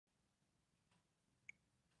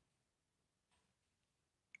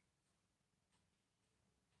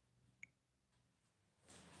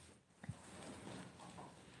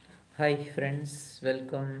Hi friends,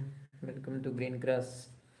 welcome to Green Grass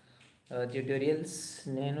tutorials.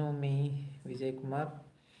 నేను మీ Vijay Kumar.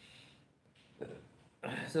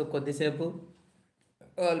 So కొద్దిసేపు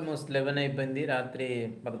almost 11 అయిపోయింది, రాత్రి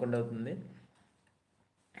 11 అవుతుంది.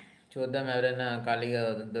 చూద్దాం ఎవరైనా ఖాళీగా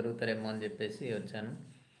దొరుకుతారేమో అని చెప్పేసి వచ్చాను.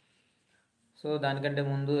 సో దానికంటే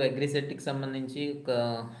ముందు అగ్రిసెట్కి సంబంధించి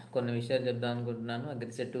కొన్ని విషయాలు చెప్దాం అనుకుంటున్నాను.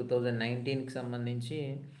 అగ్రిసెట్ 2019కి సంబంధించి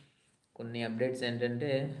కొన్ని అప్డేట్స్ ఏంటంటే,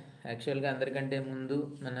 యాక్చువల్గా అందరికంటే ముందు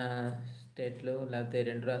మన స్టేట్లో లేకపోతే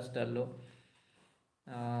 2 రాష్ట్రాల్లో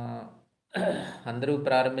అందరూ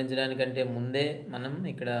ప్రారంభించడానికంటే ముందే మనం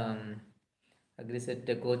ఇక్కడ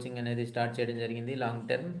అగ్రిసెట్ కోచింగ్ అనేది స్టార్ట్ చేయడం జరిగింది. లాంగ్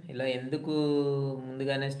టర్మ్ ఇలా ఎందుకు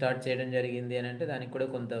ముందుగానే స్టార్ట్ చేయడం జరిగింది అని అంటే, దానికి కూడా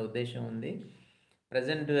కొంత ఉద్దేశం ఉంది.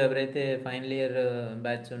 ప్రజెంట్ ఎవరైతే ఫైనల్ ఇయర్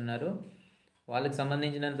బ్యాచ్ ఉన్నారో వాళ్ళకి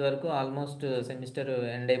సంబంధించినంత వరకు ఆల్మోస్ట్ సెమిస్టర్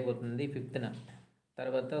ఎండ్ అయిపోతుంది 5th.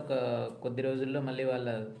 తర్వాత ఒక కొద్ది రోజుల్లో మళ్ళీ వాళ్ళ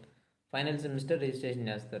ఫైనల్ సెమిస్టర్ రిజిస్ట్రేషన్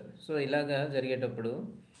చేస్తారు. సో ఇలాగా జరిగేటప్పుడు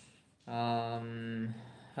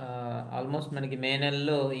ఆల్మోస్ట్ మనకి మే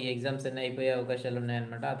నెలలో ఈ ఎగ్జామ్స్ అన్నీ అయిపోయే అవకాశాలు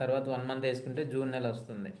ఉన్నాయన్నమాట. ఆ తర్వాత 1 month వేసుకుంటే జూన్ నెల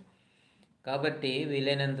వస్తుంది. కాబట్టి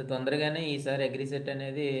వీలైనంత తొందరగానే ఈసారి అగ్రిసెట్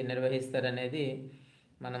అనేది నిర్వహిస్తారనేది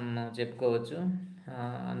మనం చెప్పుకోవచ్చు.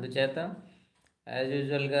 అందుచేత యాజ్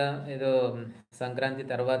యూజువల్గా ఏదో సంక్రాంతి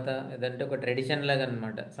తర్వాత ఏదంటే ఒక ట్రెడిషన్ లాగా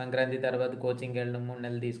అనమాట. సంక్రాంతి తర్వాత కోచింగ్కి వెళ్ళడం, 3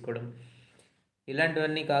 నెలలు తీసుకోవడం,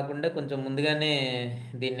 ఇలాంటివన్నీ కాకుండా కొంచెం ముందుగానే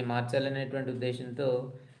దీన్ని మార్చాలనేటువంటి ఉద్దేశంతో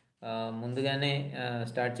ముందుగానే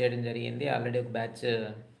స్టార్ట్ చేయడం జరిగింది. ఆల్రెడీ ఒక బ్యాచ్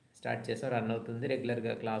స్టార్ట్ చేసాం, రన్ అవుతుంది.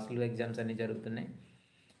 రెగ్యులర్గా క్లాసులు, ఎగ్జామ్స్ అన్నీ జరుగుతున్నాయి.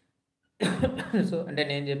 సో అంటే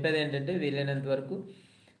నేను చెప్పేది ఏంటంటే, వీలైనంత వరకు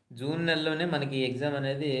జూన్ నెలలోనే మనకి ఎగ్జామ్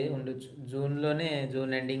అనేది ఉండొచ్చు.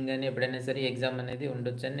 జూన్ ఎండింగ్ కానీ ఎప్పుడైనా సరే ఎగ్జామ్ అనేది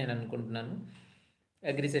ఉండొచ్చు అని నేను అనుకుంటున్నాను.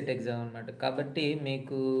 అగ్రిసెట్ ఎగ్జామ్ అనమాట. కాబట్టి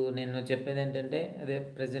మీకు నేను చెప్పేది ఏంటంటే, అదే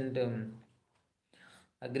ప్రజెంట్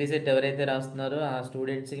అగ్రిసెట్ ఎవరైతే రాస్తున్నారో ఆ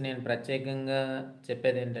స్టూడెంట్స్కి నేను ప్రత్యేకంగా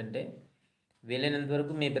చెప్పేది ఏంటంటే, వీలైనంత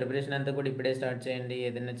వరకు మీ ప్రిపరేషన్ అంతా కూడా ఇప్పుడే స్టార్ట్ చేయండి.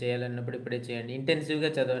 ఏదైనా చేయాలన్నప్పుడు ఇప్పుడే చేయండి.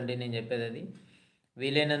 ఇంటెన్సివ్గా చదవండి. నేను చెప్పేది అది.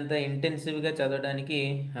 వీలైనంత ఇంటెన్సివ్గా చదవడానికి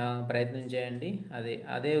ప్రయత్నం చేయండి.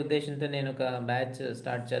 అదే ఉద్దేశంతో నేను ఒక బ్యాచ్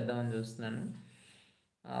స్టార్ట్ చేద్దామని చూస్తున్నాను.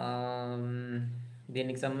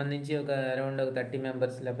 దీనికి సంబంధించి ఒక అరౌండ్ ఒక 30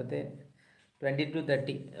 మెంబర్స్ లేకపోతే 20 to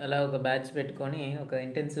 30 అలా ఒక బ్యాచ్ పెట్టుకొని ఒక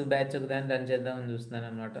ఇంటెన్సివ్ బ్యాచ్ ఒకదాన్ని రన్ చేద్దామని చూస్తున్నాను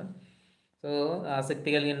అనమాట. సో ఆసక్తి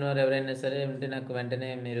కలిగిన వారు ఎవరైనా సరే ఉంటే నాకు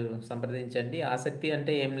వెంటనే మీరు సంప్రదించండి. ఆసక్తి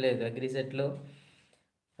అంటే ఏం లేదు, అగ్రిసెట్లో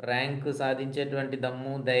ర్యాంక్ సాధించేటువంటి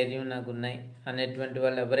దమ్ము, ధైర్యం నాకు ఉన్నాయి అనేటువంటి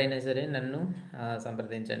వాళ్ళు ఎవరైనా సరే నన్ను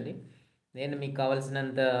సంప్రదించండి. నేను మీకు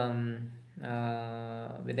కావాల్సినంత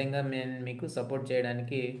విధంగా నేను మీకు సపోర్ట్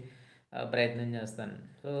చేయడానికి ప్రయత్నం చేస్తాను.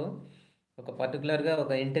 సో ఒక పర్టికులర్గా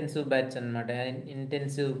ఒక ఇంటెన్సివ్ బ్యాచ్ అనమాట,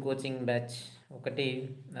 ఇంటెన్సివ్ కోచింగ్ బ్యాచ్ ఒకటి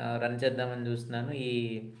రన్ చేద్దామని చూస్తున్నాను ఈ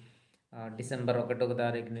డిసెంబర్ 1వ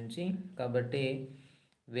తారీఖు నుంచి. కాబట్టి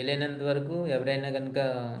వీలైనంత వరకు ఎవరైనా కనుక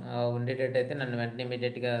ఉండేటట్టయితే నన్ను వెంటనే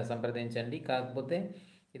ఇమీడియట్గా సంప్రదించండి. కాకపోతే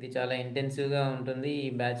ఇది చాలా ఇంటెన్సివ్గా ఉంటుంది ఈ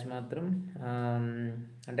బ్యాచ్ మాత్రం.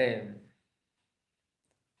 అంటే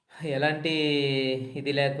ఎలాంటి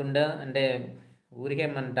ఇది లేకుండా, అంటే ఊరికే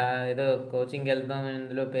ఏదో కోచింగ్ వెళ్తాం,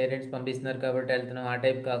 ఇందులో పేరెంట్స్ పంపిస్తున్నారు కాబట్టి వెళ్తున్నాం, ఆ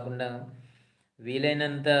టైప్ కాకుండా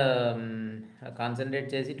వీలైనంత కాన్సన్ట్రేట్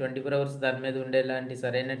చేసి 24 hours దాని మీద ఉండేలాంటి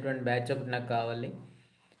సరైనటువంటి బ్యాచ్ ఒకటి నాకు కావాలి.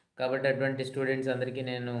 కాబట్టి అటువంటి స్టూడెంట్స్ అందరికీ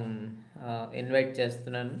నేను ఇన్వైట్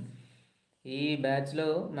చేస్తున్నాను. ఈ బ్యాచ్లో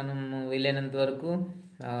మనం వీలైనంత వరకు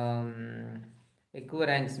ఎక్కువ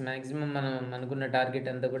ర్యాంక్స్, మ్యాక్సిమం మనం అనుకున్న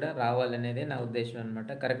టార్గెట్ అంతా కూడా రావాలనేదే నా ఉద్దేశం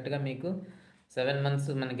అనమాట. కరెక్ట్గా మీకు 7 months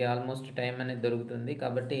మనకి ఆల్మోస్ట్ టైం అనేది దొరుకుతుంది.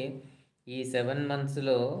 కాబట్టి ఈ 7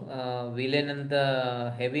 monthsలో వీలైనంత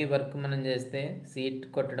హెవీ వర్క్ మనం చేస్తే సీట్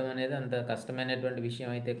కొట్టడం అనేది అంత కష్టమైనటువంటి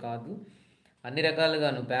విషయం అయితే కాదు. అన్ని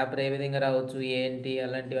రకాలుగాను పేపర్ ఏ విధంగా రావచ్చు, ఏంటి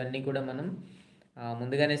అలాంటివన్నీ కూడా మనం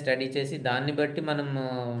ముందుగానే స్టడీ చేసి దాన్ని బట్టి మనం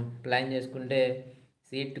ప్లాన్ చేసుకుంటే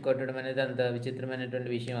సీట్ కొట్టడం అనేది అంత విచిత్రమైనటువంటి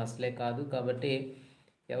విషయం అసలే కాదు. కాబట్టి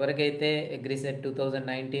ఎవరికైతే అగ్రిసెట్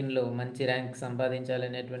 2019లో మంచి ర్యాంక్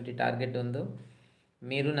సంపాదించాలనేటువంటి టార్గెట్ ఉందో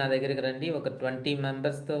మీరు నా దగ్గరికి రండి. ఒక 20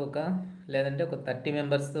 మెంబర్స్తో లేదంటే ఒక 30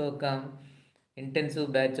 మెంబర్స్తో ఒక ఇంటెన్సివ్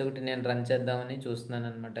బ్యాచ్ ఒకటి నేను రన్ చేద్దామని చూస్తున్నాను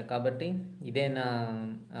అనమాట. కాబట్టి ఇదే నా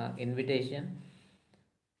ఇన్విటేషన్.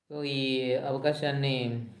 సో ఈ అవకాశాన్ని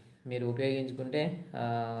మీరు ఉపయోగించుకుంటే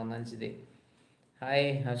మంచిది. Hi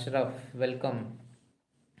Ashraf, welcome.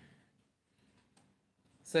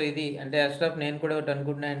 సో ఇది అంటే అష్రఫ్, నేను కూడా ఒకటి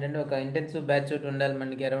అనుకుంటున్నాను ఏంటంటే, ఒక ఇంటెన్సివ్ బ్యాచ్ ఒకటి ఉండాలి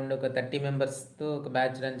మనకి. అరౌండ్ ఒక 30 మెంబర్స్తో ఒక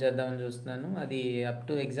బ్యాచ్ రన్ చేద్దామని చూస్తున్నాను. అది అప్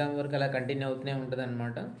టు ఎగ్జామ్ వరకు అలా కంటిన్యూ అవుతూనే ఉంటుంది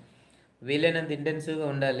అనమాట. వీలైనంత ఇంటెన్సివ్గా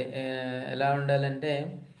ఉండాలి. ఎలా ఉండాలంటే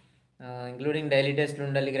ఇంక్లూడింగ్ డైలీ టెస్ట్లు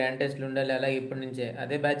ఉండాలి, గ్రాండ్ టెస్ట్లు ఉండాలి. అలాగే ఇప్పటి నుంచే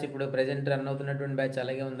అదే బ్యాచ్ ఇప్పుడు ప్రజెంట్ రన్ అవుతున్నటువంటి బ్యాచ్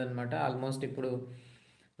అలాగే ఉందన్నమాట. ఆల్మోస్ట్ ఇప్పుడు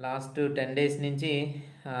లాస్ట్ 10 డేస్ నుంచి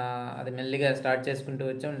అది మెల్లిగా స్టార్ట్ చేసుకుంటూ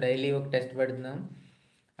వచ్చాం. డైలీ ఒక టెస్ట్ పెడుతున్నాం.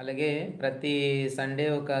 అలాగే ప్రతి సండే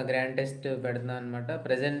ఒక గ్రాండ్ టెస్ట్ పెడుతున్నాం అనమాట.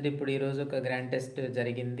 ప్రజెంట్ ఇప్పుడు ఈరోజు ఒక గ్రాండ్ టెస్ట్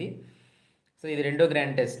జరిగింది. సో ఇది రెండో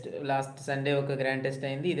గ్రాండ్ టెస్ట్. లాస్ట్ సండే ఒక గ్రాండ్ టెస్ట్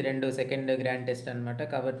అయింది. ఇది సెకండ్ గ్రాండ్ టెస్ట్ అనమాట.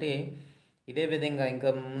 కాబట్టి ఇదే విధంగా ఇంకా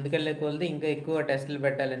ముందుకెళ్ళే కొలది ఇంకా ఎక్కువ టెస్టులు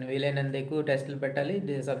పెట్టాలని, వీలైనంత ఎక్కువ టెస్టులు పెట్టాలి,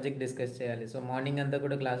 సబ్జెక్ట్ డిస్కస్ చేయాలి. సో మార్నింగ్ అంతా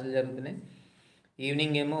కూడా క్లాసులు జరుగుతున్నాయి.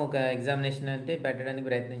 ఈవినింగ్ ఏమో ఒక ఎగ్జామినేషన్ అయితే పెట్టడానికి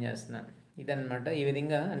ప్రయత్నం చేస్తున్నాను. ఇదన్నమాట. ఈ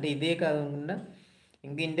విధంగా అంటే ఇదే కాకుండా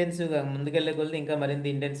ఇంకా ఇంటెన్సివ్గా ముందుకెళ్ళే కొలది ఇంకా మరింత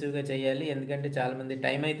ఇంటెన్సివ్గా చేయాలి. ఎందుకంటే చాలామంది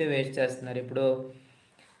టైం అయితే వేస్ట్ చేస్తున్నారు. ఇప్పుడు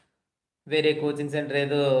వేరే కోచింగ్ సెంటర్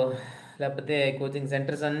ఏదో, లేకపోతే కోచింగ్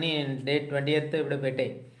సెంటర్స్ అన్నీ డేట్ 20th ఇప్పుడు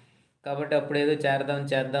పెట్టాయి. కాబట్టి అప్పుడు ఏదో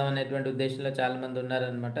చేద్దాం అనేటువంటి ఉద్దేశంలో చాలామంది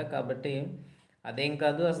ఉన్నారనమాట. కాబట్టి అదేం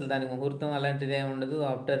కాదు, అసలు దానికి ముహూర్తం అలాంటిది ఏమి ఉండదు.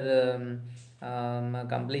 ఆఫ్టర్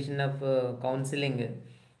కంప్లీషన్ ఆఫ్ కౌన్సిలింగ్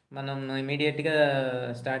మనం ఇమీడియట్గా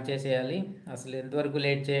స్టార్ట్ చేసేయాలి. అసలు ఎంతవరకు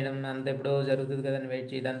లేట్ చేయడం, అంత ఎప్పుడో జరుగుతుంది కదని వెయిట్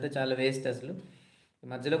చేయడం అంతా చాలా వేస్ట్. అసలు ఈ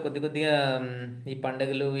మధ్యలో కొద్దిగా ఈ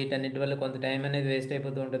పండుగలు వీటన్నిటి వల్ల కొంత టైం అనేది వేస్ట్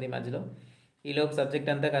అయిపోతూ ఉంటుంది ఈ మధ్యలో. ఈలోపు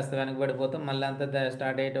సబ్జెక్ట్ అంతా కాస్త వెనకబడిపోతాం, మళ్ళీ అంతా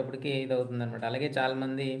స్టార్ట్ అయ్యేటప్పటికి ఇది అవుతుంది అనమాట. అలాగే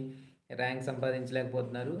చాలామంది ర్యాంక్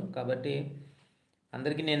సంపాదించలేకపోతున్నారు. కాబట్టి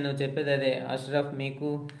అందరికీ నేను చెప్పేది అదే, అష్రఫ్ మీకు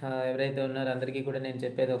ఎవరైతే ఉన్నారో అందరికీ కూడా నేను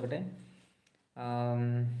చెప్పేది ఒకటే,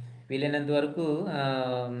 వీలైనంత వరకు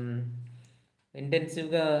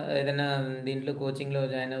ఇంటెన్సివ్గా ఏదైనా దీంట్లో కోచింగ్లో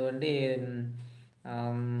జాయిన్ అవ్వండి.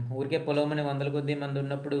 ఊరికే పొలవమని వందల కొద్దీ మంది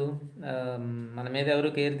ఉన్నప్పుడు మన మీద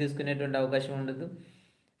ఎవరు కేర్ తీసుకునేటువంటి అవకాశం ఉండదు,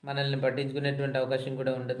 మనల్ని పట్టించుకునేటువంటి అవకాశం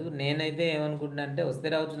కూడా ఉండదు. నేనైతే ఏమనుకుంటున్నా అంటే, వస్తే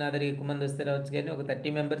రావచ్చు, నా దగ్గర ఎక్కువ మంది వస్తే రావచ్చు, కానీ ఒక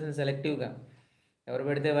 30 మెంబర్స్ని సెలెక్టివ్గా ఎవరు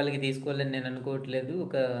పడితే వాళ్ళకి తీసుకోవాలని నేను అనుకోవట్లేదు.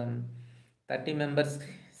 ఒక 30 మెంబర్స్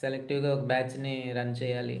సెలెక్టివ్గా ఒక బ్యాచ్ని రన్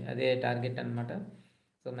చేయాలి, అదే టార్గెట్ అనమాట.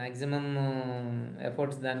 సో మ్యాక్సిమమ్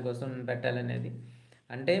ఎఫర్ట్స్ దానికోసం పెట్టాలనేది.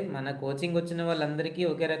 అంటే మన కోచింగ్ వచ్చిన వాళ్ళందరికీ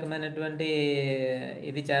ఒకే రకమైనటువంటి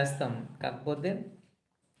ఇది చేస్తాం, కాకపోతే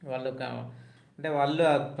వాళ్ళు అంటే వాళ్ళు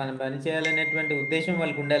మనం పని చేయాలనేటువంటి ఉద్దేశం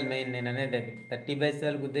వాళ్ళకు ఉండాలి. మెయిన్ నేను అనేది అది 30 బైస్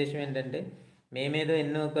వాళ్ళకి ఉద్దేశం ఏంటంటే, మేమేదో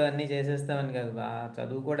ఎన్నో అన్నీ చేసేస్తామని కాదు,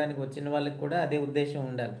 చదువుకోవడానికి వచ్చిన వాళ్ళకి కూడా అదే ఉద్దేశం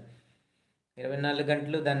ఉండాలి. 24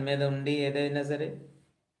 గంటలు దాని మీద ఉండి ఏదైనా సరే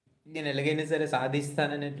నేను ఎలాగైనా సరే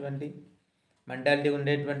సాధిస్తాననేటువంటి మెంటాలిటీ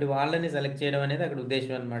ఉండేటువంటి వాళ్ళని సెలెక్ట్ చేయడం అనేది అక్కడ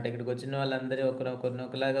ఉద్దేశం అనమాట. ఇక్కడికి వచ్చిన వాళ్ళందరూ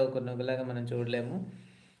ఒకరినొకలాగా మనం చూడలేము.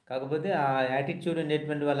 కాకపోతే ఆ యాటిట్యూడ్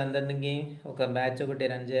ఉండేటువంటి వాళ్ళందరికీ ఒక బ్యాచ్ ఒకటి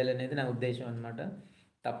రన్ చేయాలనేది నా ఉద్దేశం అనమాట.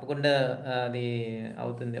 తప్పకుండా అది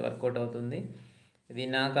అవుతుంది, వర్కౌట్ అవుతుంది. ఇది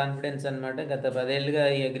నా కాన్ఫిడెన్స్ అనమాట. గత 10 ఏళ్ళుగా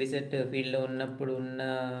ఈ అగ్రిసెట్ ఫీల్డ్లో ఉన్నప్పుడు ఉన్న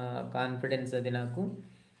కాన్ఫిడెన్స్ అది నాకు.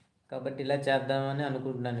 కాబట్టి ఇలా చేద్దామని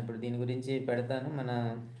అనుకుంటున్నాను. ఇప్పుడు దీని గురించి పెడతాను మన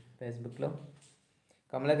ఫేస్బుక్లో.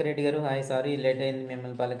 కమలాకర్ రెడ్డి గారు హాయ్, సారీ లేట్ అయింది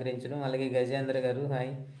మిమ్మల్ని పలకరించడం. అలాగే గజేంద్ర గారు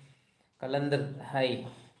హాయ్, కలందర్ హాయ్.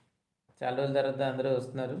 చాలా రోజుల తర్వాత అందరూ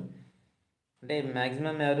వస్తున్నారు. అంటే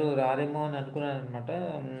మ్యాక్సిమం ఎవరు రారేమో అని అనుకున్నాను అనమాట.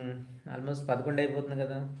 ఆల్మోస్ట్ 11 అయిపోతుంది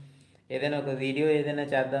కదా, ఏదైనా ఒక వీడియో ఏదైనా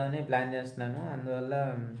చేద్దామని ప్లాన్ చేస్తున్నాను. అందువల్ల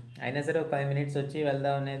అయినా సరే ఒక 5 minutes వచ్చి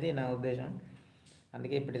వెళ్దాం అనేది నా ఉద్దేశం.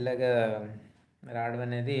 అందుకే ఇప్పుడు ఇలాగా రావడం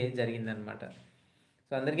అనేది జరిగిందనమాట.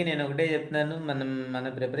 సో అందరికీ నేను ఒకటే చెప్తున్నాను, మన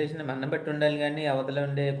ప్రిపరేషన్ మన బట్టి ఉండాలి, కానీ అవతల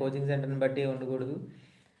ఉండే కోచింగ్ సెంటర్ని బట్టి ఉండకూడదు.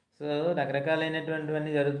 సో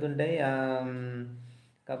రకరకాలైనటువంటివన్నీ జరుగుతుంటాయి.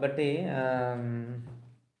 కాబట్టి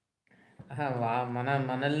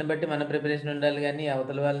మనల్ని బట్టి మన ప్రిపరేషన్ ఉండాలి, కానీ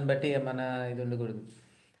అవతల వాళ్ళని బట్టి మన ఇది ఉండకూడదు.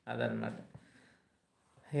 అదనమాట.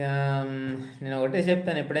 నేను ఒకటే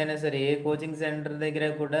చెప్తాను, ఎప్పుడైనా సరే ఏ కోచింగ్ సెంటర్ దగ్గర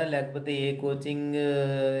కూడా, లేకపోతే ఏ కోచింగ్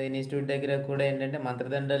ఇన్స్టిట్యూట్ దగ్గర కూడా ఏంటంటే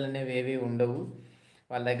మంత్రదండాలు అనేవి ఏవి ఉండవు.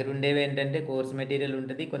 వాళ్ళ దగ్గర ఉండేవి ఏంటంటే కోర్స్ మెటీరియల్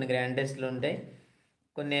ఉంటుంది, కొన్ని గ్రాండ్ టెస్ట్లు ఉంటాయి,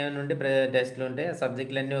 కొన్ని ఏమైనా ఉంటే టెస్ట్లు ఉంటాయి. ఆ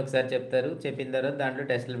సబ్జెక్టులన్నీ ఒకసారి చెప్తారు, చెప్పిన తర్వాత దాంట్లో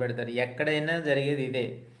టెస్టులు పెడతారు. ఎక్కడైనా జరిగేది ఇదే.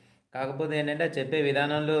 కాకపోతే ఏంటంటే చెప్పే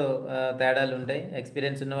విధానంలో తేడాలు ఉంటాయి.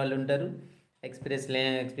 ఎక్స్పీరియన్స్ ఉన్న వాళ్ళు ఉంటారు,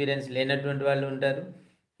 ఎక్స్పీరియన్స్ లేనటువంటి వాళ్ళు ఉంటారు,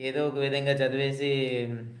 ఏదో ఒక విధంగా చదివేసి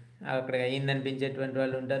అక్కడ అయ్యిందనిపించేటువంటి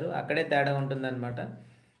వాళ్ళు ఉంటారు. అక్కడే తేడా ఉంటుందన్నమాట.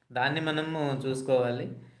 దాన్ని మనము చూసుకోవాలి.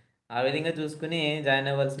 ఆ విధంగా చూసుకుని జాయిన్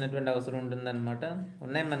అవ్వాల్సినటువంటి అవసరం ఉంటుందన్నమాట.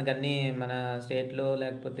 ఉన్నాయి మనకన్నీ, మన స్టేట్లో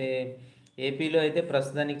లేకపోతే ఏపీలో అయితే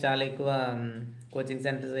ప్రస్తుతానికి చాలా ఎక్కువ కోచింగ్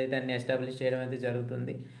సెంటర్స్ అయితే అన్ని ఎస్టాబ్లిష్ చేయడం అయితే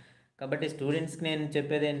జరుగుతుంది. కాబట్టి స్టూడెంట్స్కి నేను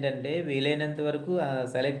చెప్పేది ఏంటంటే, వీలైనంత వరకు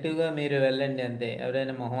సెలెక్టివ్గా మీరు వెళ్ళండి అంతే.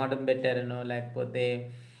 ఎవరైనా మొహమాటం పెట్టారనో, లేకపోతే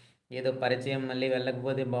ఏదో పరిచయం మళ్ళీ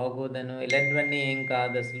వెళ్ళకపోతే బాగోదనో ఇలాంటివన్నీ ఏం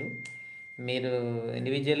కాదు అసలు. మీరు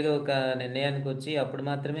ఇండివిజువల్గా ఒక నిర్ణయానికి వచ్చి అప్పుడు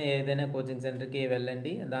మాత్రమే ఏదైనా కోచింగ్ సెంటర్కి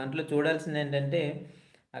వెళ్ళండి. దాంట్లో చూడాల్సింది ఏంటంటే,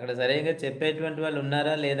 అక్కడ సరిగ్గా చెప్పేటువంటి వాళ్ళు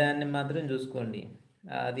ఉన్నారా లేదా అని మాత్రం చూసుకోండి.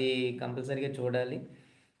 అది కంపల్సరీగా చూడాలి.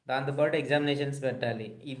 దాంతోపాటు ఎగ్జామినేషన్స్ పెట్టాలి.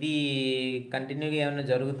 ఇది కంటిన్యూగా ఏమైనా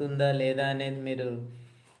జరుగుతుందా లేదా అనేది మీరు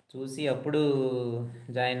చూసి అప్పుడు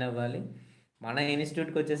జాయిన్ అవ్వాలి. మన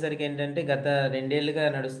ఇన్‌స్టిట్యూట్‌కి వచ్చేసరికి ఏంటంటే గత 2 ఏళ్లుగా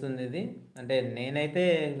నడుస్తుంది ఇది. అంటే నేనైతే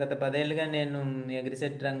గత 10 ఏళ్లుగా నేను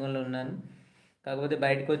అగ్రిసెట్ రంగంలో ఉన్నాను. కాకపోతే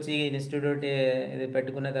బయటకొచ్చి ఇన్‌స్టిట్యూట్ ఇది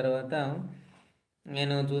పెట్టుకున్న తర్వాత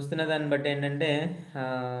నేను చూస్తున్న దాన్ని బట్టి ఏంటంటే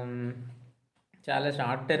ఆహ్, చాలా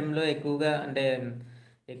షార్ట్ టర్మ్‌లో ఎక్కువగా అంటే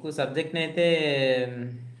ఎక్కువ సబ్జెక్ట్‌ని అయితే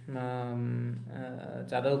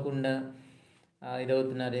చదవకుండా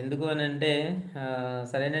ఇదవుతున్నారు. ఎందుకు అనంటే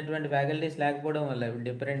సరైనటువంటి ఫ్యాకల్టీస్ లేకపోవడం వల్ల. ఇప్పుడు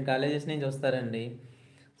డిఫరెంట్ కాలేజెస్ నుంచి వస్తారండి.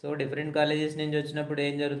 సో, డిఫరెంట్ కాలేజెస్ నుంచి వచ్చినప్పుడు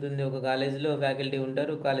ఏం జరుగుతుంది, ఒక కాలేజీలో ఫ్యాకల్టీ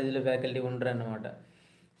ఉంటారు, ఒక కాలేజీలో ఫ్యాకల్టీ ఉండరనమాట.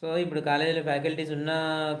 సో, ఇప్పుడు కాలేజీలో ఫ్యాకల్టీస్ ఉన్న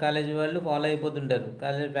కాలేజీ వాళ్ళు ఫాలో అయిపోతుంటారు.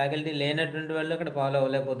 కాలేజీ ఫ్యాకల్టీ లేనటువంటి వాళ్ళు అక్కడ ఫాలో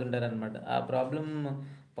అవ్వలేకపోతుంటారనమాట. ఆ ప్రాబ్లమ్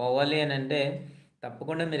పోవాలి అనంటే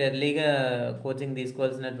తప్పకుండా మీరు ఎర్లీగా కోచింగ్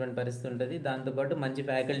తీసుకోవాల్సినటువంటి పరిస్థితి ఉంటది. దాంతోపాటు మంచి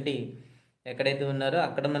ఫ్యాకల్టీ ఎక్కడైతే ఉన్నారో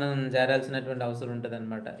అక్కడ మనం చేరాల్సినటువంటి అవసరం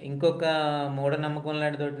ఉంటదనమాట. ఇంకొక మూఢనమ్మకం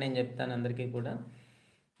లాంటిదోటి నేను చెప్తాను అందరికీ కూడా.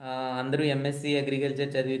 అందరూ ఎంఎస్‌సి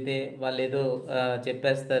అగ్రికల్చర్ చదివితే వాళ్ళేదో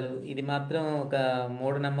చెప్పేస్తారు. ఇది మాత్రం ఒక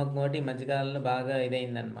మూఢనమ్మకం ఒకటి ఈ మధ్య కాలంలో బాగా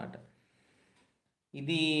ఇదయిందనమాట.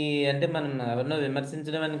 ఇది అంటే మనం ఎవరినో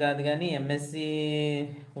విమర్శించడం అని కాదు గానీ, ఎంఎస్‌సి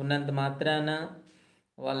ఉన్నంత మాత్రాన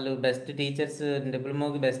వాళ్ళు బెస్ట్ టీచర్స్,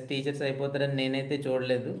 డిప్లొమాకి బెస్ట్ టీచర్స్ అయిపోతారని నేనైతే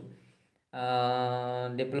చూడలేదు.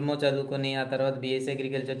 డిప్లొమా చదువుకొని ఆ తర్వాత బీఎస్సీ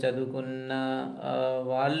అగ్రికల్చర్ చదువుకున్న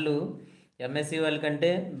వాళ్ళు ఎంఎస్సి వాళ్ళకంటే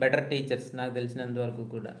బెటర్ టీచర్స్ నాకు తెలిసినంత వరకు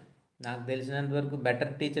కూడా. నాకు తెలిసినంత వరకు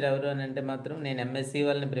బెటర్ టీచర్ ఎవరు అని అంటే మాత్రం నేను ఎంఎస్సి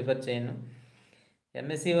వాళ్ళని ప్రిఫర్ చేయను.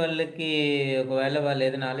 ఎంఎస్సి వాళ్ళకి ఒకవేళ వాళ్ళు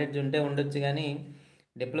ఏదో నాలెడ్జ్ ఉంటే ఉండొచ్చు కానీ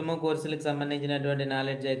డిప్లొమా కోర్సులకు సంబంధించినటువంటి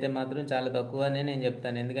నాలెడ్జ్ అయితే మాత్రం చాలా తక్కువ అనే నేను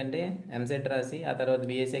చెప్తాను. ఎందుకంటే ఎంసెట్ రాసి ఆ తర్వాత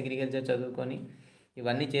బీఎస్సీ అగ్రికల్చర్ చదువుకొని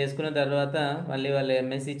ఇవన్నీ చేసుకున్న తర్వాత మళ్ళీ వాళ్ళు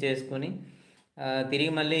ఎంఎస్సి చేసుకొని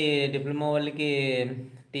తిరిగి మళ్ళీ డిప్లొమా వాళ్ళకి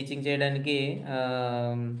టీచింగ్ చేయడానికి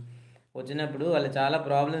వచ్చినప్పుడు వాళ్ళు చాలా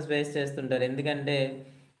ప్రాబ్లమ్స్ ఫేస్ చేస్తుంటారు. ఎందుకంటే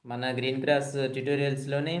మన గ్రీన్ క్రాస్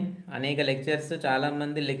ట్యుటోరియల్స్లోనే అనేక లెక్చర్స్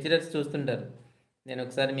చాలామంది లెక్చరర్స్ చూస్తుంటారు. నేను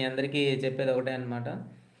ఒకసారి మీ అందరికీ చెప్పేది ఒకటే అనమాట.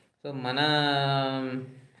 సో మన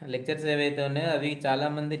లెక్చర్స్ ఏవైతే ఉన్నాయో అవి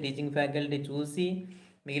చాలామంది టీచింగ్ ఫ్యాకల్టీ చూసి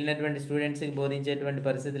మిగిలినటువంటి స్టూడెంట్స్కి బోధించేటువంటి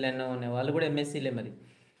పరిస్థితులు ఎన్నో ఉన్నాయి. వాళ్ళు కూడా ఎంఎస్సీలే మరి.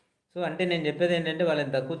 సో అంటే నేను చెప్పేది ఏంటంటే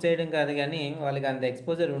వాళ్ళని తక్కువ చేయడం కాదు కానీ వాళ్ళకి అంత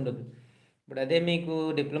ఎక్స్పోజర్ ఉండదు. ఇప్పుడు అదే మీకు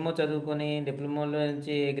డిప్లొమా చదువుకొని డిప్లొమాలో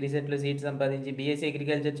నుంచి అగ్రిసెట్లో సీట్ సంపాదించి బీఎస్సీ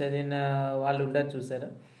అగ్రికల్చర్ చదివిన వాళ్ళు ఉంటారు చూసారా.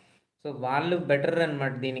 సో వాళ్ళు బెటర్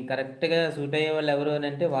అనమాట. దీనికి కరెక్ట్గా సూట్ అయ్యే వాళ్ళు ఎవరు అని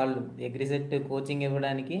అంటే వాళ్ళు అగ్రిసెట్ కోచింగ్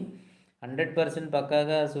ఇవ్వడానికి 100%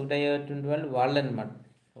 పక్కాగా సూట్ అయ్యేటువంటి వాళ్ళు అనమాట.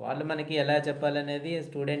 వాళ్ళు మనకి ఎలా చెప్పాలనేది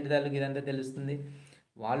స్టూడెంట్ తాలూకు ఇదంతా తెలుస్తుంది.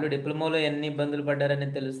 వాళ్ళు డిప్లొమాలో ఎన్ని ఇబ్బందులు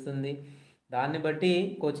పడ్డారనేది తెలుస్తుంది. దాన్ని బట్టి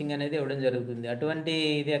కోచింగ్ అనేది ఇవ్వడం జరుగుతుంది. అటువంటి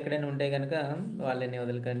ఇది ఎక్కడైనా ఉంటే కనుక వాళ్ళని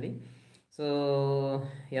వదలకండి. సో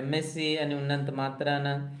ఎంఎస్సి అని ఉన్నంత మాత్రాన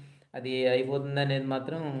అది అయిపోతుంది అనేది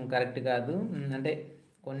మాత్రం కరెక్ట్ కాదు. అంటే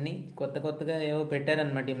కొన్ని కొత్తగా ఏవో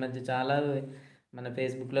పెట్టారనమాట ఈ మధ్య చాలా. మన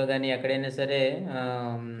ఫేస్బుక్లో కానీ ఎక్కడైనా సరే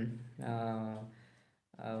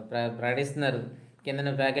ప్రకటిస్తున్నారు. కిందన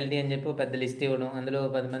ఫ్యాకల్టీ అని చెప్పి పెద్ద లిస్ట్ ఇవ్వడం, అందులో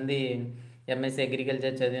 10 మంది ఎంఎస్సీ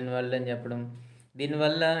అగ్రికల్చర్ చదివిన వాళ్ళు అని చెప్పడం.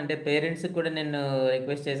 దీనివల్ల అంటే పేరెంట్స్కి కూడా నేను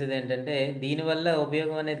రిక్వెస్ట్ చేసేది ఏంటంటే దీనివల్ల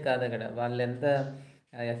ఉపయోగం అనేది కాదు. అక్కడ వాళ్ళు ఎంత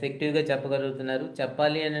ఎఫెక్టివ్గా చెప్పగలుగుతున్నారు,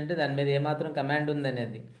 చెప్పాలి అని అంటే దాని మీద ఏమాత్రం కమాండ్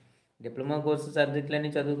ఉందనేది. డిప్లొమా కోర్సు సబ్జెక్టులన్నీ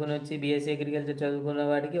చదువుకొని వచ్చి బీఎస్సీ అగ్రికల్చర్ చదువుకున్న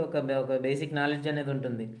వాడికి ఒక బేసిక్ నాలెడ్జ్ అనేది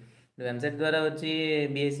ఉంటుంది. నువ్వు ఎంసెట్ ద్వారా వచ్చి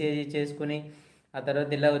బీఎస్సీ చేసుకుని ఆ తర్వాత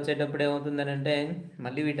ఇలా వచ్చేటప్పుడు ఏమవుతుందని అంటే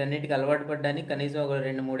మళ్ళీ వీటన్నిటికి అలవాటు పడడానికి కనీసం ఒక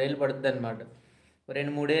 2-3 ఏళ్ళు పడుతుంది అనమాట.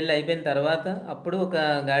 2-3 ఏళ్ళు అయిపోయిన తర్వాత అప్పుడు ఒక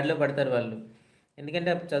గాడిలో పడతారు వాళ్ళు. ఎందుకంటే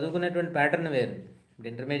అప్పుడు చదువుకునేటువంటి ప్యాటర్న్ వేరు. ఇప్పుడు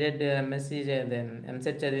ఇంటర్మీడియట్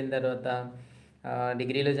ఎంసెట్ చదివిన తర్వాత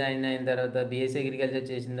డిగ్రీలో జాయిన్ అయిన తర్వాత బీఎస్సీ అగ్రికల్చర్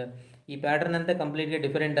చేసిన ఈ ప్యాటర్న్ అంతా కంప్లీట్గా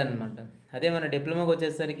డిఫరెంట్ అనమాట. అదే మన డిప్లొమాకి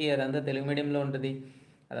వచ్చేసరికి అదంతా తెలుగు మీడియంలో ఉంటుంది.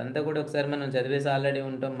 అదంతా కూడా ఒకసారి మనం చదివేసి ఆల్రెడీ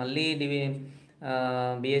ఉంటాం. మళ్ళీ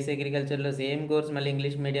బీఎస్సీ అగ్రికల్చర్లో సేమ్ కోర్స్ మళ్ళీ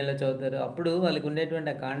ఇంగ్లీష్ మీడియంలో చదువుతారు. అప్పుడు వాళ్ళకి ఉండేటువంటి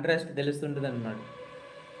ఆ కాంట్రాస్ట్ తెలుస్తుంటుంది అనమాట.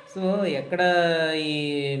 సో ఎక్కడ ఈ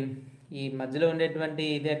ఈ మధ్యలో ఉండేటువంటి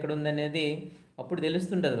ఇది ఎక్కడ ఉందనేది అప్పుడు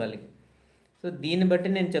తెలుస్తుంటుంది వాళ్ళకి. సో దీన్ని బట్టి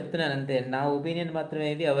నేను చెప్తున్నాను అంతే. నా ఒపీనియన్ మాత్రమే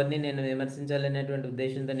ఇది. ఎవరిని నేను విమర్శించాలనేటువంటి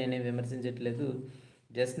ఉద్దేశంతో నేనేం విమర్శించట్లేదు.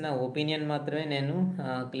 జస్ట్ నా ఒపీనియన్ మాత్రమే నేను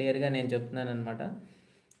క్లియర్గా నేను చెప్తున్నాను అనమాట.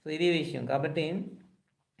 సో ఇది విషయం. కాబట్టి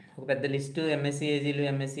ఒక పెద్ద లిస్టు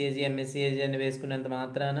ఎంఎస్సీఏజీ అని వేసుకున్నంత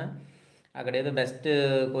మాత్రాన అక్కడ ఏదో బెస్ట్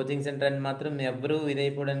కోచింగ్ సెంటర్ అని మాత్రం ఎవ్వరూ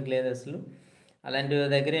ఇదైపోవడానికి లేదు అసలు. అలాంటి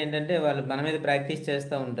దగ్గర ఏంటంటే వాళ్ళు మన మీద ప్రాక్టీస్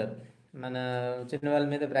చేస్తూ ఉంటారు. మన చిన్న వాళ్ళ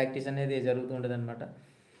మీద ప్రాక్టీస్ అనేది జరుగుతూ ఉంటుంది అనమాట.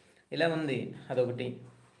 ఇలా ఉంది అదొకటి.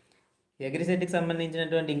 అగ్రిసెట్‌కి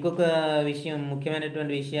సంబంధించినటువంటి ఇంకొక విషయం,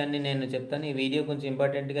 ముఖ్యమైనటువంటి విషయాన్ని నేను చెప్తాను. ఈ వీడియో కొంచెం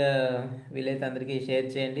ఇంపార్టెంట్‌గా వీలైతే అందరికీ షేర్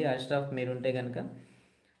చేయండి. అష్రాఫ్ మీరుంటే గనక.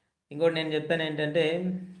 ఇంకోటి నేను చెప్తానేంటంటే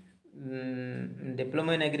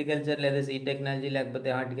డిప్లొమా ఇన్ అగ్రికల్చర్ లేదా సీడ్ టెక్నాలజీ లేకపోతే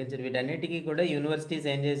హార్టికల్చర్ వీటన్నిటికీ కూడా యూనివర్సిటీస్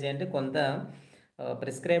ఏం చేసాయంటే కొంత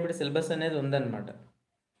ప్రిస్క్రైబ్డ్ సిలబస్ అనేది ఉందన్నమాట.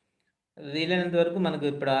 వీలైనంత వరకు మనకు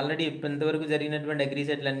ఇప్పుడు ఆల్రెడీ ఇంతవరకు జరిగినటువంటి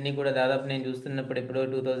అగ్రిసెట్లు అన్నీ కూడా దాదాపు నేను చూస్తున్నప్పుడు ఎప్పుడో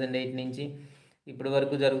 2008 నుంచి ఇప్పటి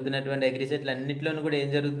వరకు జరుగుతున్నటువంటి అగ్రిసెట్లు అన్నింటిలోనూ కూడా ఏం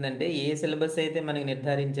జరుగుతుందంటే ఏ సిలబస్ అయితే మనకి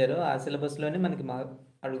నిర్ధారించారో ఆ సిలబస్లోనే మనకి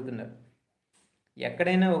అడుగుతున్నారు.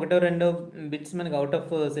 ఎక్కడైనా ఒకటో రెండో బిట్స్ మనకి అవుట్ ఆఫ్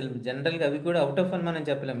సిలబస్, జనరల్గా అవి కూడా అవుట్ ఆఫ్ అని మనం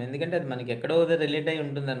చెప్పలేము, ఎందుకంటే అది మనకి ఎక్కడో రిలేట్ అయి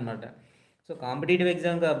ఉంటుందన్నమాట. సో కాంపిటేటివ్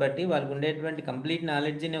ఎగ్జామ్ కాబట్టి వాళ్ళకు ఉండేటువంటి కంప్లీట్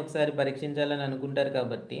నాలెడ్జ్ని ఒకసారి పరీక్షించాలని అనుకుంటారు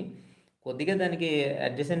కాబట్టి కొద్దిగా దానికి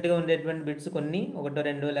అడ్జసెంట్గా ఉండేటువంటి బిట్స్ కొన్ని ఒకటో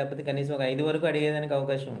రెండో లేకపోతే కనీసం ఒక 5 వరకు అడిగేదానికి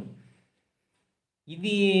అవకాశం ఉంది.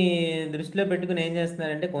 ఇది దృష్టిలో పెట్టుకుని ఏం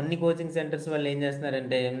చేస్తున్నారంటే కొన్ని కోచింగ్ సెంటర్స్ వాళ్ళు ఏం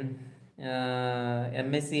చేస్తున్నారంటే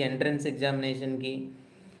ఎంఎస్సి ఎంట్రన్స్ ఎగ్జామినేషన్కి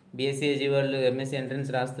బీఎస్సీఏజీ వాళ్ళు MSc entrance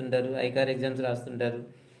రాస్తుంటారు, ICAR exams రాస్తుంటారు.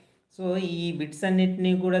 So ఈ బిట్స్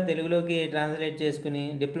అన్నిటినీ కూడా తెలుగులోకి ట్రాన్స్లేట్ చేసుకుని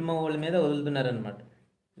డిప్లొమా వాళ్ళ మీద వదులుతున్నారనమాట.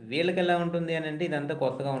 వీళ్ళకి ఎలా ఉంటుంది అని అంటే ఇదంతా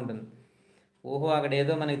కొత్తగా ఉంటుంది. ఓహో అక్కడ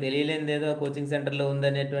ఏదో మనకి తెలియలేనిది ఏదో కోచింగ్ సెంటర్లో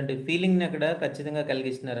ఉందనేటువంటి ఫీలింగ్ని అక్కడ ఖచ్చితంగా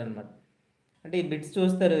కలిగిస్తున్నారనమాట. అంటే ఈ బిట్స్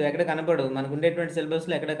చూస్తారు, ఎక్కడ కనపడవు, మనకు ఉండేటువంటి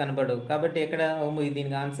సిలబస్లో ఎక్కడ కనపడవు కాబట్టి ఎక్కడ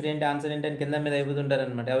దీనికి ఆన్సర్ ఏంటి అని కింద మీద అయిపోతుంటారు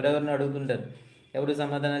అనమాట. ఎవరెవరిని అడుగుతుంటారు, ఎవరు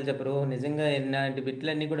సమాధానాలు చెప్పరు. నిజంగా ఇలాంటి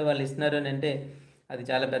బిట్లన్నీ కూడా వాళ్ళు ఇస్తున్నారు అని అంటే అది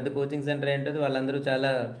చాలా పెద్ద కోచింగ్ సెంటర్ అయి ఉంటుంది, వాళ్ళందరూ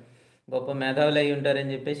చాలా గొప్ప మేధావులు అయి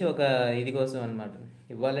ఉంటారని చెప్పేసి ఒక ఇది కోసం అనమాట.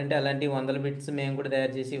 ఇవ్వాలంటే అలాంటి 100 బిట్స్ మేము కూడా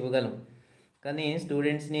తయారు చేసి ఇవ్వగలం, కానీ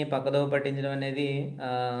స్టూడెంట్స్ని పక్కదోవ పట్టించడం అనేది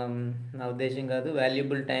నా ఉద్దేశం కాదు.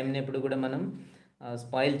 వాల్యుబుల్ టైంని ఎప్పుడు కూడా మనం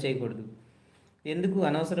స్పాయిల్ చేయకూడదు. ఎందుకు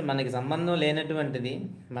అనవసరం, మనకి సంబంధం లేనటువంటిది,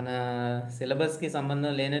 మన సిలబస్కి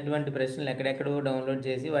సంబంధం లేనటువంటి ప్రశ్నలు ఎక్కడెక్కడో డౌన్లోడ్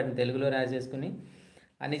చేసి వాటిని తెలుగులో రాసేసుకుని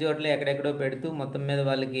అన్ని చోట్ల ఎక్కడెక్కడో పెడుతూ మొత్తం మీద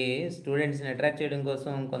వాళ్ళకి స్టూడెంట్స్ని అట్రాక్ట్ చేయడం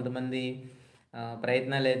కోసం కొంతమంది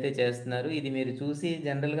ప్రయత్నాలు అయితే చేస్తున్నారు. ఇది మీరు చూసి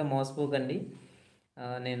జనరల్గా మోసపోకండి.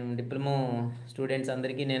 నేను డిప్లొమా స్టూడెంట్స్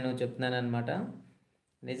అందరికీ నేను చెప్తున్నాను అనమాట.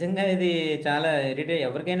 నిజంగా ఇది చాలా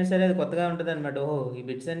ఎవరికైనా సరే అది కొత్తగా ఉంటుంది అనమాట. ఓహో ఈ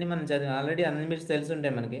బిట్స్ అన్నీ మనం చదివి ఆల్రెడీ అన్ని బిట్స్ తెలిసి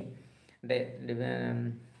ఉంటాయి మనకి. అంటే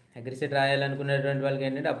అగ్రిసెట్ రాయాలనుకునేటువంటి వాళ్ళకి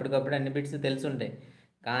ఏంటంటే అప్పటికప్పుడు అన్ని బిట్స్ తెలిసి ఉంటాయి,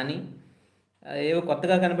 కానీ ఏవో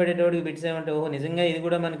కొత్తగా కనపడేటోడికి బిట్స్ ఏమంటే ఓహో నిజంగా ఇది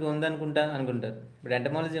కూడా మనకి ఉందనుకుంటా అనుకుంటారు. ఇప్పుడు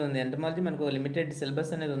ఎంటమాలజీ ఉంది, ఎంటమాలజీ మనకు లిమిటెడ్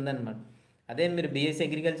సిలబస్ అనేది ఉందన్నమాట. అదే మీరు బీఎస్సీ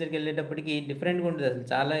అగ్రికల్చర్కి వెళ్ళేటప్పటికి డిఫరెంట్గా ఉంటుంది, అసలు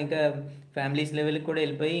చాలా ఇంకా ఫ్యామిలీస్ లెవెల్కి కూడా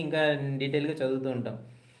వెళ్ళిపోయి ఇంకా డీటెయిల్గా చదువుతూ ఉంటాం.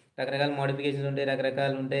 రకరకాల మోడిఫికేషన్స్ ఉంటాయి,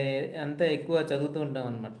 రకరకాలు ఉంటాయి, అంతా ఎక్కువ చదువుతూ ఉంటాం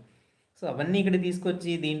అనమాట. సో అవన్నీ ఇక్కడ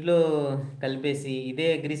తీసుకొచ్చి దీంట్లో కలిపేసి ఇదే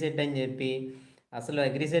అగ్రిసెట్ అని చెప్పి అసలు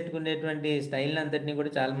అగ్రిసెట్కి ఉండేటువంటి స్టైల్ అంతటినీ కూడా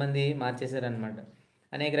చాలామంది మార్చేశారనమాట.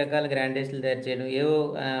 అనేక రకాల గ్రాండేస్లు తయారు చేయడం, ఏవో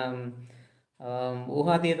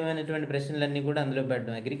ఊహాతీతమైనటువంటి ప్రశ్నలన్నీ కూడా అందులో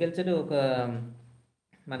పెట్టడం. అగ్రికల్చర్ ఒక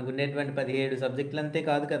మనకు ఉండేటువంటి 17 సబ్జెక్టులు అంతే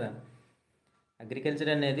కాదు కదా.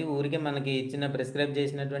 అగ్రికల్చర్ అనేది ఊరికే మనకి ఇచ్చిన ప్రిస్క్రైబ్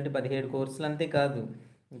చేసినటువంటి 17 కోర్సులు అంతే కాదు,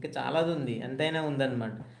 ఇంకా చాలాది ఉంది, ఎంతైనా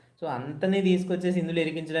ఉందన్నమాట. సో అంతనే తీసుకొచ్చేసి ఇందులో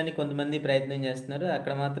ఇరికించడానికి కొంతమంది ప్రయత్నం చేస్తున్నారు.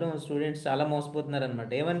 అక్కడ మాత్రం స్టూడెంట్స్ చాలా మోసపోతున్నారు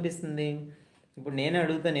అనమాట. ఏమనిపిస్తుంది, ఇప్పుడు నేను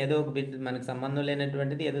అడుగుతాను ఏదో ఒక బిట్ మనకు సంబంధం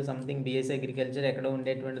లేనటువంటిది, ఏదో సంథింగ్ బీఎస్సీ అగ్రికల్చర్ ఎక్కడో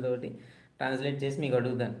ఉండేటువంటిది ఒకటి ట్రాన్స్లేట్ చేసి మీకు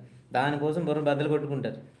అడుగుతాను, దానికోసం బుర్ర బద్దలు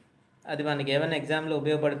కొట్టుకుంటారు. అది మనకి ఏమైనా ఎగ్జామ్లో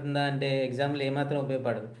ఉపయోగపడుతుందా అంటే ఎగ్జామ్లో ఏమాత్రం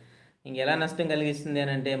ఉపయోగపడదు. ఇంకెలా నష్టం కలిగిస్తుంది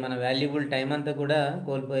అని అంటే మన వాల్యుబుల్ టైం అంతా కూడా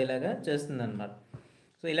కోల్పోయేలాగా చేస్తుంది అనమాట.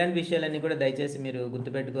 సో ఇలాంటి విషయాలన్నీ కూడా దయచేసి మీరు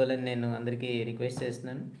గుర్తుపెట్టుకోవాలని నేను అందరికీ రిక్వెస్ట్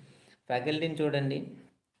చేస్తున్నాను. ఫ్యాకల్టీని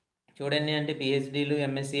చూడండి అంటే పిహెచ్డీలు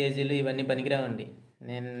ఎంఎస్సిఏజీలు ఇవన్నీ పనికిరావండి.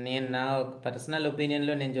 నేను నా పర్సనల్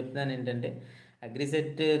ఒపీనియన్లో నేను చెప్తున్నాను ఏంటంటే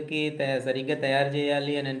అగ్రిసెట్కి సరిగ్గా తయారు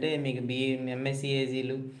చేయాలి అని అంటే మీకు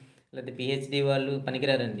ఎంఎస్సిఏజీలు లేకపోతే పిహెచ్డీ వాళ్ళు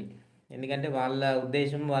పనికిరారండి. ఎందుకంటే వాళ్ళ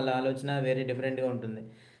ఉద్దేశం వాళ్ళ ఆలోచన వేరే డిఫరెంట్గా ఉంటుంది.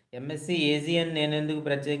 ఎంఎస్సి ఏజీ అని నేను ఎందుకు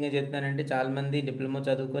ప్రత్యేకంగా చెప్తున్నానంటే చాలామంది డిప్లొమా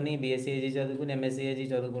చదువుకొని బీఎస్సీ ఏజీ చదువుకుని ఎంఎస్సీ ఏజీ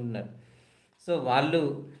చదువుకుంటున్నారు. సో వాళ్ళు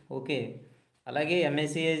ఓకే, అలాగే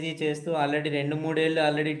ఎంఎస్సీ ఏజీ చేస్తూ ఆల్రెడీ 2-3 ఏళ్ళు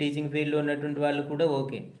ఆల్రెడీ టీచింగ్ ఫీల్డ్లో ఉన్నటువంటి వాళ్ళు కూడా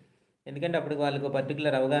ఓకే, ఎందుకంటే అప్పుడు వాళ్ళకు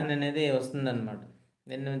పర్టికులర్ అవగాహన అనేది వస్తుందన్నమాట.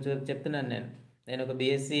 నేను చెప్తున్నాను, నేను ఒక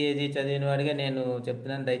బీఎస్సీ ఏజీ చదివిన వాడిగా నేను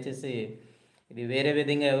చెప్తున్నాను, దయచేసి ఇది వేరే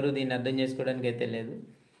విధంగా ఎవరు దీన్ని అర్థం చేసుకోవడానికి అయితే లేదు.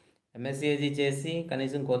 ఎంఎస్సిఏజీ చేసి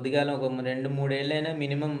కనీసం కొద్దిగాలం ఒక 2-3 ఏళ్ళైనా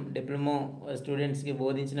మినిమం డిప్లొమా స్టూడెంట్స్కి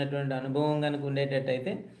బోధించినటువంటి అనుభవం కనుక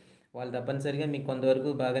ఉండేటట్టయితే వాళ్ళు తప్పనిసరిగా మీకు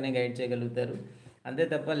కొంతవరకు బాగానే గైడ్ చేయగలుగుతారు. అంతే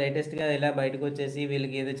తప్ప లేటెస్ట్గా ఇలా బయటకు వచ్చేసి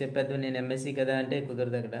వీళ్ళకి ఏదో చెప్పేద్దు నేను ఎంఎస్సీ కదా అంటే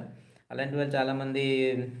కుదరదు అక్కడ. అలాంటి వాళ్ళు చాలామంది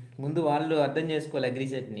ముందు వాళ్ళు అర్థం చేసుకోవాలి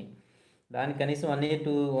అగ్రిసెట్ని. దానికి కనీసం 1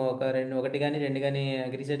 2 1 కానీ 2 కానీ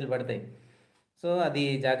అగ్రిసెట్లు పడతాయి. సో అది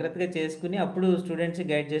జాగ్రత్తగా చేసుకుని అప్పుడు స్టూడెంట్స్‌కి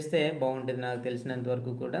గైడ్ చేస్తే బాగుంటుంది నాకు తెలిసినంత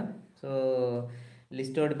వరకు కూడా. సో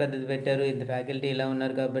లిస్ట్ ఒకటి పెద్దది పెట్టారు. ఇంత ఫ్యాకల్టీ ఇలా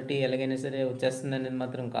ఉన్నారు కాబట్టి ఎలాగైనా సరే వచ్చేస్తుందనేది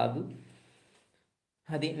మాత్రం కాదు.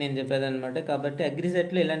 అది నేను చెప్పేదనమాట. కాబట్టి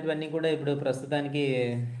అగ్రిసెట్‌లో ఇలాంటివన్నీ కూడా ఇప్పుడు ప్రస్తుతానికి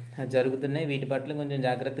జరుగుతున్నాయి. వీటి పట్ల కొంచెం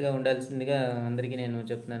జాగ్రత్తగా ఉండాల్సిందిగా అందరికీ నేను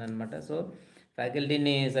చెప్తున్నాననమాట. సో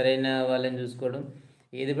ఫ్యాకల్టీని సరైన వాళ్ళని చూసుకోవడం,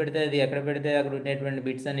 ఏది పెడితే అది ఎక్కడ పెడితే అక్కడ ఉండేటువంటి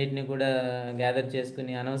బిట్స్ అన్నిటిని కూడా గ్యాదర్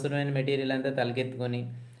చేసుకొని, అనవసరమైన మెటీరియల్ అంతా తలకెత్తుకొని,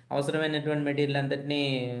 అవసరమైనటువంటి మెటీరియల్ అంతటిని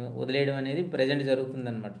వదిలేయడం అనేది ప్రెజెంట్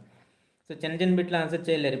జరుగుతుందనమాట. సో చిన్న చిన్న బిట్లు ఆన్సర్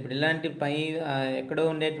చేయలేరు. ఇప్పుడు ఇలాంటి ఎక్కడో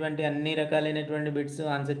ఉండేటువంటి అన్ని రకాలైనటువంటి బిట్స్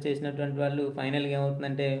ఆన్సర్ చేసినటువంటి వాళ్ళు ఫైనల్‌గా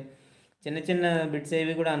ఏమవుతుందంటే, చిన్న చిన్న బిట్స్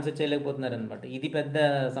ఏవి కూడా ఆన్సర్ చేయలేకపోతున్నారనమాట. ఇది పెద్ద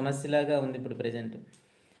సమస్యలాగా ఉంది ఇప్పుడు ప్రెజెంట్.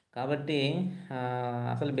 కాబట్టి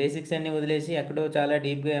అసలు బేసిక్స్ అన్నీ వదిలేసి ఎక్కడో చాలా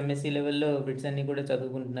డీప్‌గా ఎంఎస్సీ లెవెల్‌లో బిట్స్ అన్నీ కూడా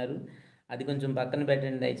చదువుకుంటున్నారు. అది కొంచెం పక్కన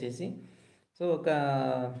పెట్టండి దయచేసి. సో ఒక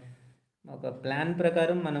ప్లాన్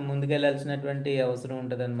ప్రకారం మనం ముందుకెళ్ళాల్సినటువంటి అవసరం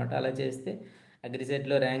ఉంటదనమాట. అలా చేస్తే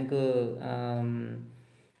అగ్రిసెట్‌లో ర్యాంకు ఆహ్,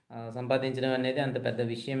 సంపాదించడం అనేది అంత పెద్ద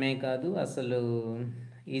విషయమే కాదు. అసలు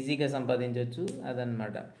ఈజీగా సంపాదించొచ్చు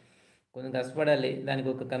అదనమాట. కొంచెం కష్టపడాలి. దానికి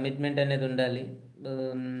ఒక కమిట్మెంట్ అనేది ఉండాలి.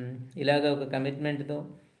 ఆహ్, ఇలాగ ఒక కమిట్మెంట్‌తో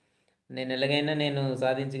నేను ఎలాగైనా నేను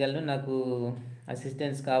సాధించగలను, నాకు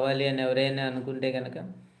అసిస్టెన్స్ కావాలి అని ఎవరైనా అనుకుంటే గనక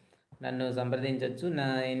నన్ను సంప్రదించొచ్చు. నా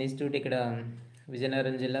ఇన్‌స్టిట్యూట్ ఇక్కడ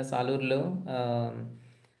విజయనగరం జిల్లా సాలూరులో ఆహ్,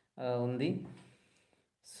 ఉంది.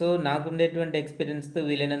 సో నాకుండేటువంటి ఎక్స్పీరియన్స్‌తో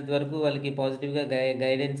వీలైనంత వరకు వాళ్ళకి పాజిటివ్‌గా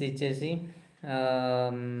గైడెన్స్ ఇచ్చేసి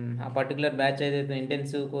ఆ పర్టికులర్ బ్యాచ్ ఏదైతే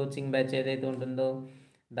ఇంటెన్సివ్ కోచింగ్ బ్యాచ్ ఏదైతే ఉంటుందో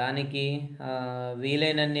దానికి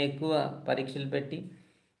వీలైనన్ని ఎక్కువ పరీక్షలు పెట్టి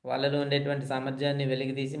వాళ్ళలో ఉండేటువంటి సామర్థ్యాన్ని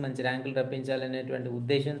వెలికితీసి మంచి ర్యాంకులు రప్పించాలనేటువంటి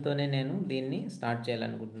ఉద్దేశంతోనే నేను దీన్ని స్టార్ట్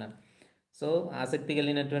చేయాలనుకుంటున్నాను. సో ఆసక్తి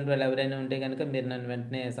కలిగినటువంటి వాళ్ళు ఎవరైనా ఉంటే కనుక మీరు నన్ను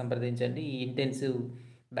వెంటనే సంప్రదించండి. ఈ ఇంటెన్సివ్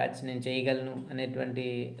బ్యాచ్ నేను చేయగలను అనేటువంటి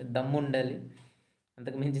దమ్ము ఉండాలి.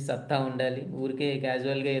 అంతకు మించి సత్తా ఉండాలి. ఊరికే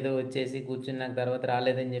క్యాజువల్‌గా ఏదో వచ్చేసి కూర్చొని నాకు తర్వాత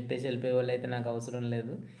రాలేదని చెప్పేసి వెళ్ళిపోయే వాళ్ళైతే నాకు అవసరం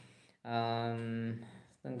లేదు. ఆహ్,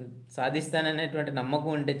 సాధిస్తాననేటువంటి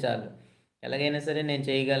నమ్మకం ఉంటే చాలు. ఎలాగైనా సరే నేను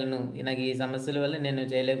చేయగలను. నాకు ఈ సమస్యల వల్ల నేను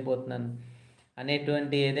చేయలేకపోతున్నాను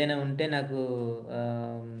అనేటువంటి ఏదైనా ఉంటే నాకు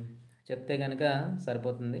ఆహ్, చెప్తే గనక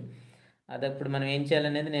సరిపోతుంది. అదప్పుడు మనం ఏం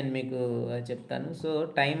చేయాలనేది నేను మీకు చెప్తాను. సో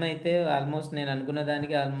టైం అయితే ఆల్మోస్ట్ నేను అనుకున్న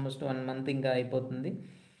దానికి ఆల్మోస్ట్ 1 మంత్ ఇంకా అయిపోతుంది.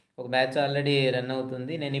 ఒక బ్యాచ్ ఆల్రెడీ రన్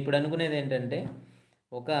అవుతుంది. నేను ఇప్పుడు అనుకునేది ఏంటంటే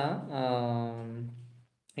ఒక ఆహ్,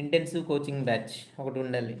 ఇంటెన్సివ్ కోచింగ్ బ్యాచ్ ఒకటి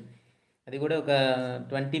ఉండాలి. అది కూడా ఒక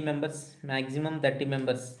 20 మెంబర్స్ మ్యాక్సిమం 30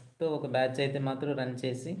 మెంబర్స్‌తో ఒక బ్యాచ్ అయితే మాత్రం రన్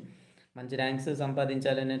చేసి మంచి ర్యాంక్స్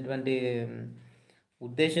సంపాదించాలనేటువంటి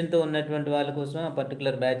ఉద్దేశంతో ఉన్నటువంటి వాళ్ళ కోసం ఆ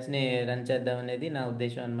పర్టికులర్ బ్యాచ్‌ని రన్ చేద్దామనేది నా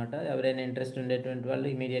ఉద్దేశం అనమాట. ఎవరైనా ఇంట్రెస్ట్ ఉండేటువంటి వాళ్ళు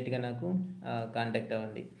ఇమీడియట్‌గా నాకు కాంటాక్ట్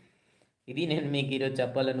అవ్వండి. ఇది నేను మీకు ఈరోజు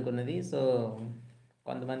చెప్పాలనుకున్నది. సో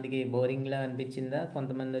కొంతమందికి బోరింగ్‌లా అనిపించిందా?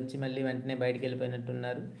 కొంతమందొచ్చి మళ్ళీ వెంటనే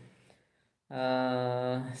బయటికెళ్ళిపోయినట్టున్నారు.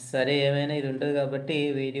 సరే ఏమైనా ఇది ఉంటది కాబట్టి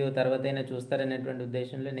వీడియో తర్వాతైనా చూస్తారనేటువంటి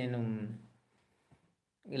ఉద్దేశంలో నేను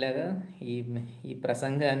ఇలాగా ఈ ఈ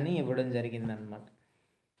ప్రసంగాన్ని ఇవ్వడం జరిగిందనమాట.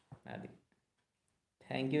 అది.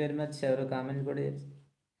 Thank you very much. ఎవరో కామెంట్ కూడా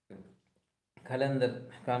కలందర్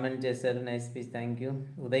కామెంట్ చేశారు. Nice speech. Thank you.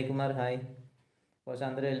 Uday Kumar hi. బహుశా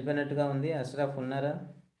అందరూ వెళ్ళిపోయినట్టుగా ఉంది. అష్రఫ్ ఉన్నారా?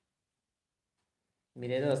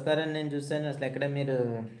 మీరేదో వస్తారని నేను చూశాను. అసలు ఎక్కడ మీరు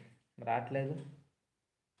రావట్లేదు.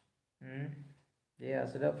 ఏ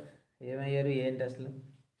అష్రఫ్ ఏమయ్యారు ఏంటి అసలు?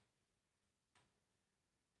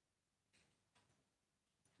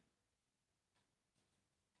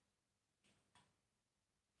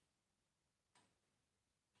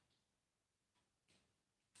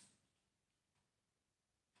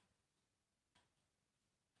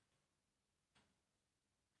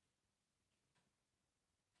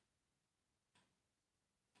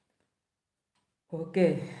 ఓకే.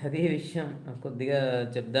 అది విషయం. కొద్దిగా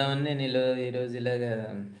చెప్దామని నేను ఈరోజు ఇలాగా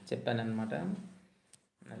చెప్పాననమాట.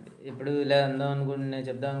 అది ఇప్పుడు ఇలా నేను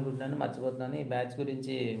చెప్దాం అనుకుంటున్నాను మర్చిపోతున్నాను. ఈ బ్యాచ్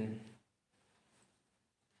గురించి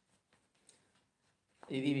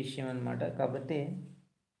ఇది విషయం అనమాట. కాబట్టి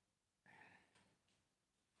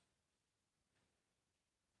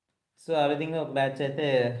సో ఆ విధంగా ఒక బ్యాచ్ అయితే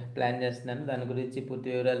ప్లాన్ చేస్తున్నాను. దాని గురించి పూర్తి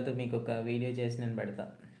వివరాలతో మీకు ఒక వీడియో చేసి నేను పెడతా.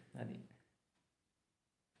 అది.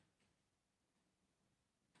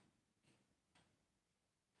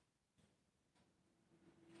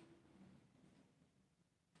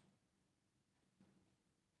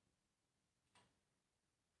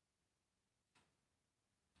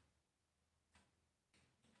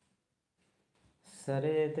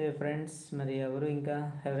 సరే అయితే ఫ్రెండ్స్, మరి ఎవరు ఇంకా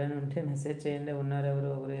ఎవరైనా ఉంటే మెసేజ్ చేయండి. ఉన్నారు ఎవరు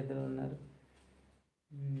ఒకరు ఇద్దరు ఉన్నారు.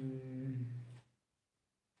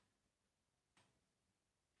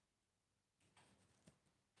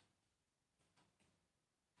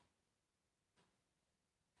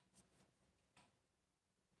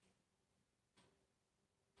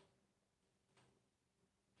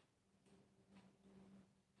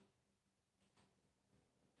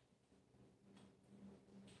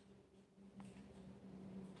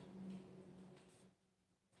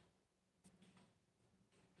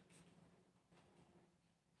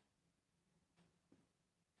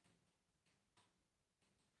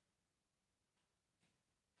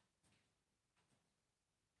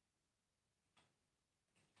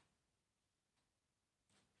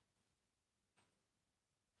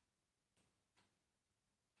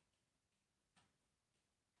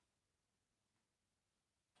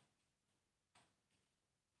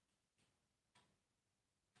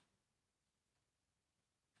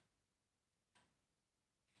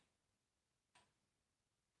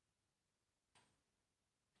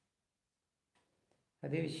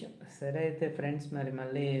 అదే విషయం. సరే అయితే ఫ్రెండ్స్, మరి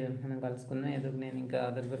మళ్ళీ మనం కలుసుకుందాం. ఏదో నేను ఇంకా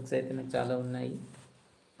అదర్ వర్క్స్ అయితే నాకు చాలా ఉన్నాయి.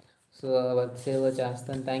 సో ఆ వర్క్స్ ఏవో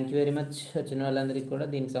చేస్తాను. థ్యాంక్ యూ వెరీ మచ్ వచ్చిన వాళ్ళందరికీ కూడా.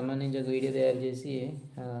 దీనికి సంబంధించి ఒక వీడియో తయారు చేసి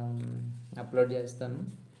అప్లోడ్ చేస్తాను.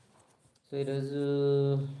 సో ఈరోజు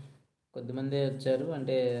కొద్దిమందే వచ్చారు,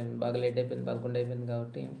 అంటే బాగా లేట్ అయిపోయింది, 11 అయిపోయింది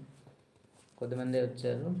కాబట్టి కొద్దిమందే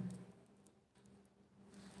వచ్చారు.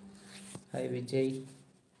 హాయ్ విజయ్,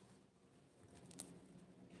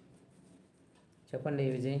 చెప్పండి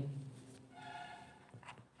విజయ్,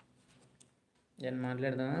 నేను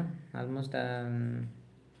మాట్లాడదామా? ఆల్మోస్ట్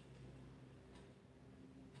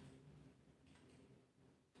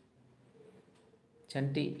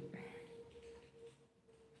చంటి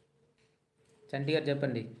చంటి గారు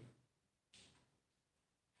చెప్పండి.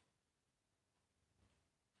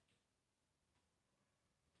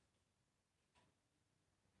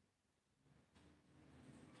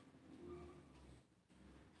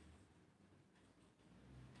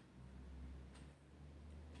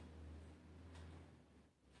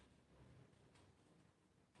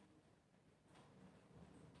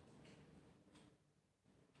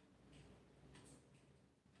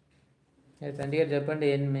 చంటి గారు చెప్పండి,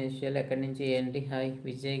 ఏం విషయాలు, ఎక్కడి నుంచి, ఏంటి? హాయ్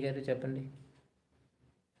విజయ్ గారు చెప్పండి.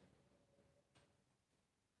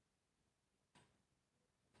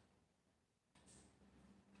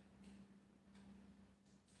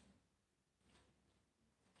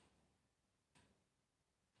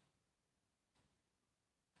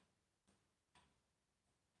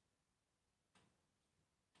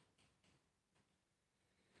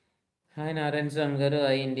 హాయ్ నారాయణ స్వామి గారు,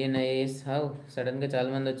 హాయ్ ఇండియన్ ఐఏఎస్. హావ్ సడన్గా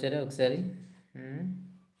చాలామంది వచ్చారు ఒకసారి.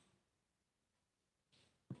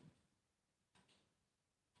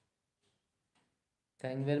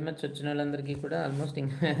 థ్యాంక్ వెరీ మచ్ వచ్చిన వాళ్ళందరికీ కూడా. ఆల్మోస్ట్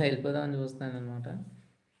ఇంకా వెళ్ళిపోదామని చూస్తున్నాను అనమాట.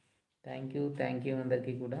 థ్యాంక్ యూ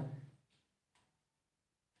అందరికీ కూడా.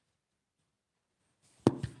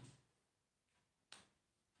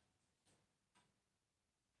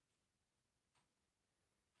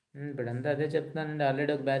 ఇప్పుడంతా అదే చెప్తున్నానండి.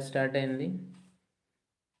 ఆల్రెడీ ఒక బ్యాచ్ స్టార్ట్ అయింది.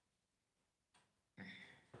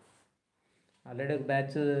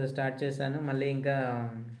 స్టార్ట్ చేశాను. మళ్ళీ ఇంకా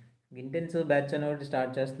ఇంటెన్సివ్ బ్యాచ్ అని ఒకటి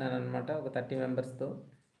స్టార్ట్ చేస్తున్నాను అనమాట. ఒక 30 మెంబర్స్తో.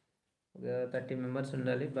 ఒక 30 మెంబర్స్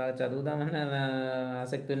ఉండాలి. బాగా చదువుదామని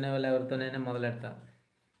ఆసక్తి ఉన్న వాళ్ళు ఎవరితోనైనా మొదలెడతా.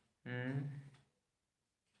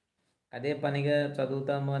 అదే పనిగా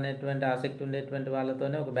చదువుతాము అనేటువంటి ఆసక్తి ఉండేటువంటి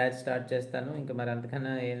వాళ్ళతోనే ఒక బ్యాచ్ స్టార్ట్ చేస్తాను. ఇంకా మరి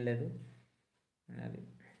అంతకన్నా ఏం లేదు. అది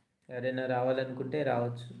ఎవరైనా రావాలనుకుంటే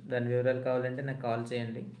రావచ్చు. దాని వివరాలు కావాలంటే నాకు కాల్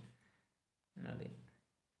చేయండి. అది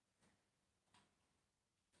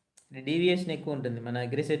డీవియేషన్ ఎక్కువ ఉంటుంది. మన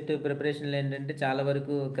అగ్రిసెట్ ప్రిపరేషన్లో ఏంటంటే చాలా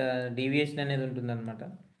వరకు ఒక డీవియేషన్ అనేది ఉంటుంది అనమాట.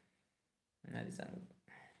 అది సంగతి.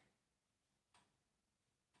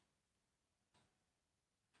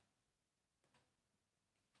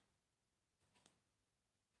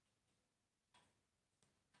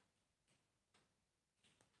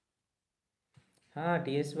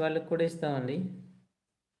 టీఎస్ వాళ్ళకి కూడా ఇస్తామండి.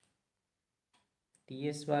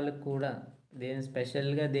 టీఎస్ వాళ్ళకి కూడా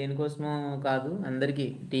స్పెషల్గా దేనికోసమో కాదు, అందరికీ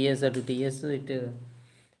టీఎస్, అటు టీఎస్ ఇటు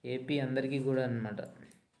ఏపీ అందరికీ కూడా అనమాట.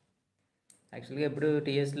 యాక్చువల్గా ఎప్పుడు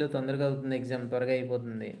టీఎస్లో తొందరగా అవుతుంది, ఎగ్జామ్ త్వరగా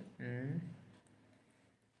అయిపోతుంది.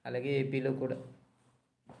 అలాగే ఏపీలో కూడా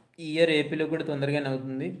ఈ ఇయర్ ఏపీలో కూడా తొందరగానే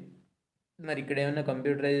అవుతుంది. మరి ఇక్కడ ఏమైనా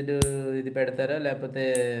కంప్యూటరైజ్డ్ ఇది పెడతారా, లేకపోతే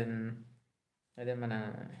అదే మన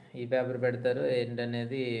ఈ పేపర్ పెడతారో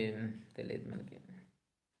ఏంటనేది తెలియదు మనకి.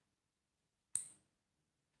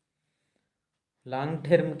 లాంగ్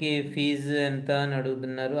టర్మ్కి ఫీజు ఎంత అని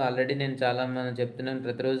అడుగుతున్నారు. ఆల్రెడీ నేను చాలా చెప్తున్నాను,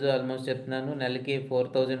 ప్రతిరోజు ఆల్మోస్ట్ చెప్తున్నాను. నెలకి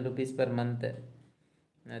 4000 రూపీస్ పర్ మంత్.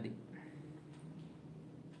 అది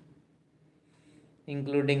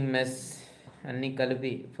ఇంక్లూడింగ్ మెస్ అన్నీ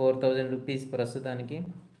కలిపి 4000 రూపీస్ ప్రస్తుతానికి.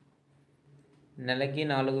 నెలకి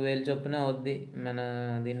 4000 చొప్పున అవుద్ది మన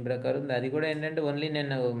దీని ప్రకారం. అది కూడా ఏంటంటే ఓన్లీ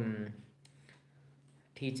నేను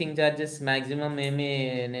టీచింగ్ ఛార్జెస్ మ్యాక్సిమం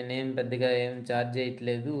నేనేం పెద్దగా ఏం ఛార్జ్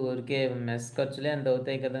చేయట్లేదు. ఊరికే మెస్ ఖర్చులే ఎంత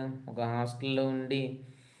అవుతాయి కదా. ఒక హాస్టల్లో ఉండి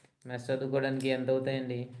మెస్ చదువుకోవడానికి ఎంత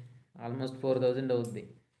అవుతాయండి? ఆల్మోస్ట్ 4000 అవుద్ది.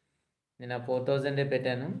 నేను ఆ 4000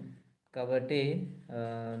 పెట్టాను కాబట్టి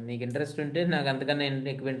మీకు ఇంట్రెస్ట్ ఉంటే నాకు అంతకన్నా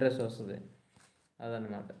ఎక్కువ ఇంట్రెస్ట్ వస్తుంది.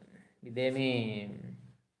 అదనమాట. ఇదేమీ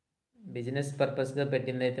బిజినెస్ పర్పస్గా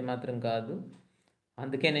పెట్టింది అయితే మాత్రం కాదు.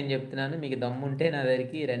 అందుకే నేను చెప్తున్నాను, మీకు దమ్ముంటే నా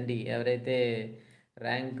దగ్గరికి రండి. ఎవరైతే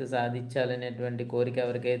ర్యాంక్ సాధించాలనేటువంటి కోరిక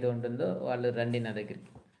ఎవరికైతే ఉంటుందో వాళ్ళు రండి నా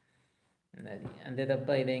దగ్గరికి. అది అంతే తప్ప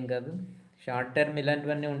ఇదేం కాదు. షార్ట్ టర్మ్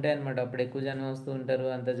ఇలాంటివన్నీ ఉంటాయన్నమాట. అప్పుడు ఎక్కువ జనం వస్తూ ఉంటారు,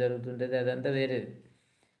 అంతా జరుగుతుంటుంది, అదంతా వేరేది.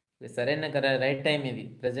 సరైన రైట్ టైం ఇది.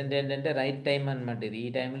 ప్రజెంట్ ఏంటంటే రైట్ టైం అనమాట. ఇది ఈ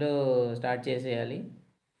టైంలో స్టార్ట్ చేసేయాలి.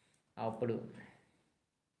 అప్పుడు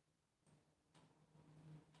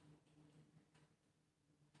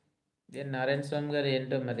నారాయణ స్వామి గారు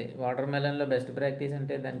ఏంటో మరి వాటర్ మెలన్లో బెస్ట్ ప్రాక్టీస్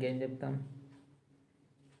అంటే దానికి ఏం చెప్తాం?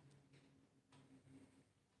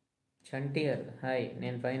 చంటి గారు హాయ్,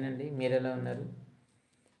 నేను ఫైన్ అండి, మీరు ఎలా ఉన్నారు?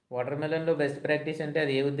 వాటర్ మెలన్లో బెస్ట్ ప్రాక్టీస్ అంటే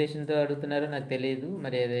అది ఏ ఉద్దేశంతో అడుగుతున్నారో నాకు తెలియదు,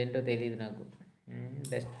 మరి అదేంటో తెలియదు నాకు.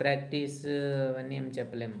 బెస్ట్ ప్రాక్టీస్ అవన్నీ ఏం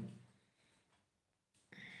చెప్పలేము.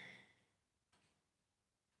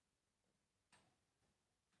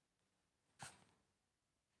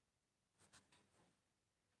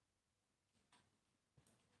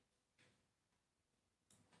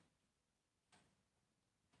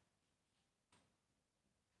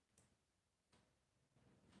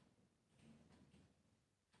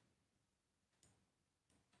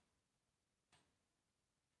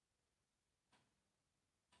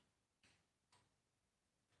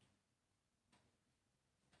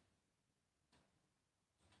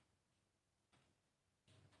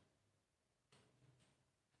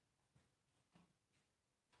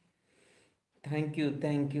 Thank you,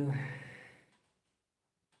 thank you.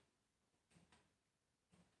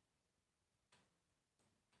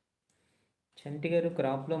 చంటి గారు,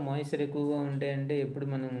 క్రాప్లో మాయిశ్చర్ ఎక్కువగా ఉంటే అంటే ఎప్పుడు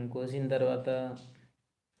మనం కోసిన తర్వాత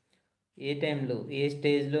ఏ టైంలో ఏ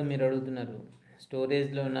స్టేజ్లో మీరు అడుగుతున్నారు?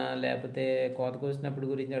 స్టోరేజ్లోనా, లేకపోతే కోత కోసినప్పుడు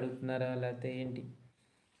గురించి అడుగుతున్నారా, లేకపోతే ఏంటి?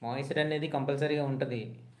 మాయిశ్చర్ అనేది కంపల్సరీగా ఉంటుంది.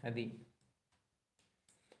 అది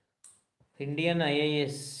ఇండియన్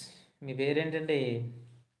ఐఏఎస్. మీ పేరేంటండి?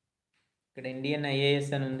 ఇక్కడ ఇండియన్ ఐఏఎస్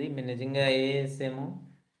అని ఉంది, మీరు నిజంగా ఐఏఎస్ ఏమో.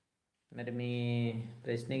 మరి మీ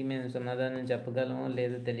ప్రశ్నకి మేము సమాధానం చెప్పగలమో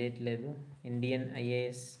లేదో తెలియట్లేదు. ఇండియన్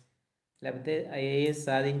ఐఏఎస్, లేకపోతే ఐఏఎస్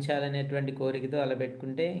సాధించాలనేటువంటి కోరికతో అలా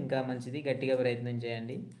పెట్టుకుంటే ఇంకా మంచిది, గట్టిగా ప్రయత్నం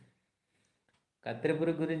చేయండి. కత్తెర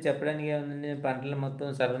పురుగు గురించి చెప్పడానికి ఏముంది, పంటలు మొత్తం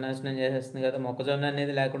సర్వనాశనం చేసేస్తుంది కదా, మొక్కజొన్న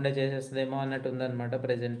అనేది లేకుండా చేసేస్తుందేమో అన్నట్టు ఉందన్నమాట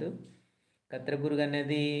ప్రజెంట్. కత్తెర పురుగు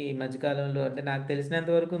అనేది ఈ మధ్యకాలంలో, అంటే నాకు తెలిసినంత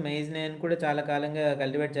వరకు మెయిజ్ నేను కూడా చాలా కాలంగా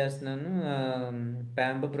కల్టివేట్ చేస్తున్నాను.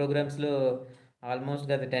 ప్యాంప్ ప్రోగ్రామ్స్లో ఆల్మోస్ట్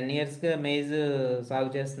గత 10 ఇయర్స్గా మెయిజ్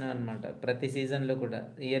సాగు చేస్తున్నాను అనమాట. ప్రతి సీజన్లో కూడా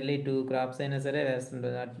ఇయర్లీ 2 క్రాప్స్ అయినా సరే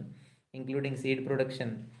వేస్తుంటాను, ఇంక్లూడింగ్ సీడ్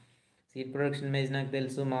ప్రొడక్షన్ మెయిజ్ నాకు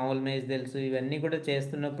తెలుసు, మామూలు మెయిజ్ తెలుసు. ఇవన్నీ కూడా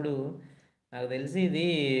చేస్తున్నప్పుడు నాకు తెలిసి ఇది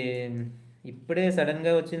ఇప్పుడే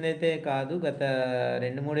సడన్గా వచ్చిందైతే కాదు, గత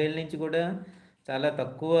 2-3 ఏళ్ళ నుంచి కూడా చాలా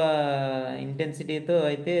తక్కువ ఇంటెన్సిటీతో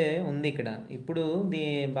అయితే ఉంది ఇక్కడ. ఇప్పుడు ఇది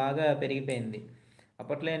బాగా పెరిగిపోయింది.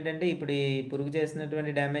 అప్పట్లో ఏంటంటే ఇప్పుడు ఈ పురుగు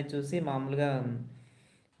చేసినటువంటి డ్యామేజ్ చూసి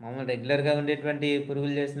మామూలు రెగ్యులర్గా ఉండేటువంటి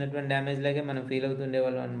పురుగులు చేసినటువంటి డ్యామేజ్ లాగే మనం ఫీల్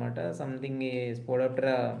అవుతుండేవాళ్ళం అనమాట. సంథింగ్ ఈ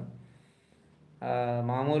స్పోడోప్టరా,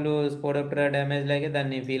 మామూలు స్పోడోప్టరా డ్యామేజ్ లాగే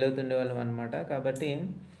దాన్ని ఫీల్ అవుతుండేవాళ్ళం అనమాట. కాబట్టి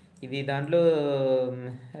ఇది దాంట్లో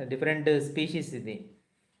డిఫరెంట్ స్పీషీస్ ఇది.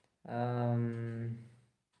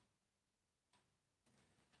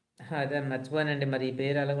 అదే మర్చిపోయానండి, మరి ఈ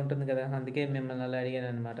పేరు అలాగ ఉంటుంది కదా, అందుకే మిమ్మల్ని అలా అడిగాను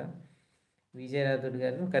అనమాట. విజయ్ రాథోడ్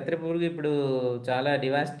గారు, కత్తెర పురుగు ఇప్పుడు చాలా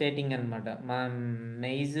డివాస్టేటింగ్ అనమాట. మా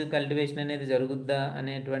మెయిజ్ కల్టివేషన్ అనేది జరుగుద్దా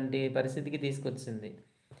అనేటువంటి పరిస్థితికి తీసుకొచ్చింది.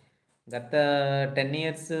 గత 10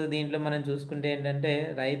 ఇయర్స్ దీంట్లో మనం చూసుకుంటే ఏంటంటే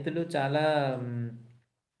రైతులు చాలా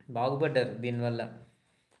బాగుపడ్డారు దీనివల్ల.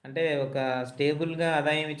 అంటే ఒక స్టేబుల్గా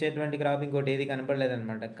ఆదాయం ఇచ్చేటువంటి క్రాప్ ఇంకోటి ఏది కనపడలేదు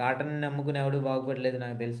అనమాట. కాటన్ నమ్ముకుని ఎవడు బాగుపడలేదు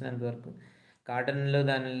నాకు తెలిసినంత వరకు. కాటన్లో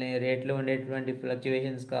దాని రేట్లో ఉండేటువంటి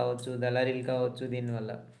ఫ్లక్చువేషన్స్ కావచ్చు, దళారీలు కావచ్చు,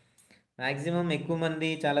 దీనివల్ల మ్యాక్సిమం ఎక్కువ మంది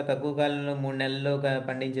చాలా తక్కువ కాలంలో 3 నెలల్లో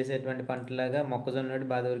పండించేసేటువంటి పంటలాగా మొక్కజొన్న ఒకటి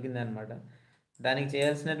బాగా దొరికింది అనమాట. దానికి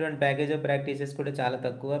చేయాల్సినటువంటి ప్యాకేజ్ ఆఫ్ ప్రాక్టీసెస్ కూడా చాలా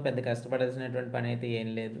తక్కువ, పెద్ద కష్టపడాల్సినటువంటి పని అయితే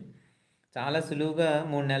ఏం లేదు. చాలా సులువుగా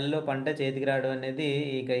 3 నెలల్లో పంట చేతికి రావడం అనేది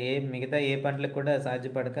ఇక మిగతా ఏ పంటలకు కూడా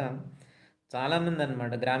సాధ్యపడక చాలామంది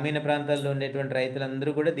అనమాట గ్రామీణ ప్రాంతాల్లో ఉండేటువంటి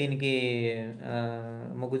రైతులందరూ కూడా దీనికి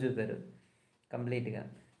మొగ్గు చూపారు కంప్లీట్గా.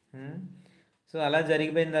 సో అలా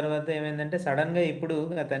జరిగిపోయిన తర్వాత ఏమైందంటే సడన్గా ఇప్పుడు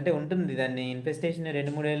అంటే ఉంటుంది దాన్ని ఇన్ఫెస్టేషన్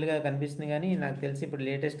 2-3 ఏళ్ళుగా కనిపిస్తుంది, కానీ నాకు తెలిసి ఇప్పుడు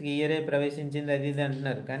లేటెస్ట్గా ఇయరే ప్రవేశించింది అది ఇది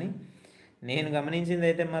అంటున్నారు. కానీ నేను గమనించింది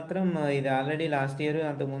అయితే మాత్రం ఇది ఆల్రెడీ లాస్ట్ ఇయర్,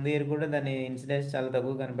 అంతకు ముందు ఇయర్ కూడా దాని ఇన్సిడెన్స్ చాలా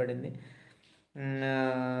తక్కువ కనపడింది.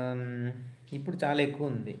 ఇప్పుడు చాలా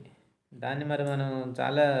ఎక్కువ ఉంది. దాన్ని మరి మనం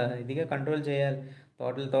చాలా ఇదిగా కంట్రోల్ చేయాలి.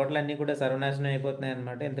 తోటలన్నీ కూడా సర్వనాశనం అయిపోతున్నాయి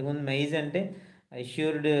అనమాట. ఇంతకుముందు మెయిజ్ అంటే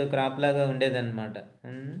అష్యూర్డ్ క్రాప్ లాగా ఉండేదన్నమాట.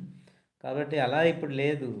 కాబట్టి అలా ఇప్పుడు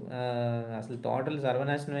లేదు. అసలు తోటలు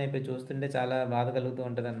సర్వనాశనం అయిపోయి చూస్తుంటే చాలా బాధ కలుగుతూ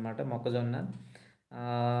ఉంటుంది అనమాట. మొక్కజొన్న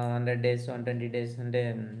 100 days 120 days అంటే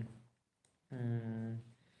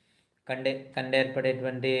కండె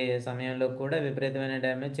ఏర్పడేటువంటి సమయంలో కూడా విపరీతమైన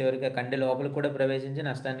డ్యామేజ్, చివరికి కండె లోపల కూడా ప్రవేశించి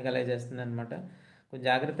నష్టానికి కలగజేస్తుంది అనమాట. కొంచెం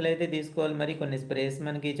జాగ్రత్తలు అయితే తీసుకోవాలి. మరి కొన్ని స్ప్రేస్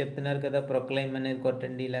మనకి చెప్తున్నారు కదా, ప్రొక్లైమ్ అనేది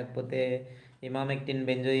కొట్టండి, లేకపోతే ఇమామెక్టిన్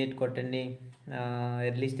బెంజోయేట్ కొట్టండి.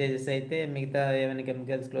 ఎర్లీ స్టేజెస్ అయితే మిగతా ఏమైనా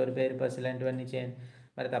కెమికల్స్, క్లోరిపైరిపస్ ఇలాంటివన్నీ చేయండి.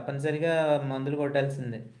 మరి తప్పనిసరిగా మందులు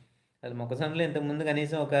కొట్టాల్సిందే. అది మొక్కజొన్నలు ఇంతకుముందు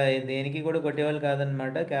కనీసం ఒక దేనికి కూడా కొట్టేవాళ్ళు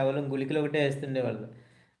కాదనమాట. కేవలం గుళికలు ఒకటే వేస్తుండేవాళ్ళు.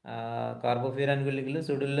 కార్బోఫ్యూరాన్ గుళికలు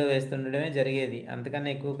సుడుల్లో వేస్తుండడమే జరిగేది. అంతకన్నా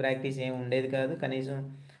ఎక్కువ ప్రాక్టీస్ ఏమి ఉండేది కాదు. కనీసం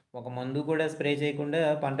ఒక మందు కూడా స్ప్రే చేయకుండా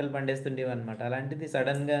పంటలు పండేస్తుండేవన్నమాట. అలాంటిది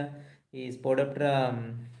సడన్‌గా ఈ స్పోడోప్టెరా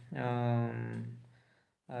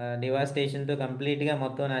డివాస్టేషన్‌తో కంప్లీట్‌గా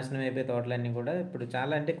మొత్తం నాశనం అయిపోయి తోటలన్నీ కూడా ఇప్పుడు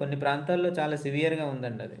చాలా అంటే కొన్ని ప్రాంతాల్లో చాలా సివియర్‌గా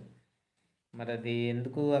ఉందండి అది. మరి అది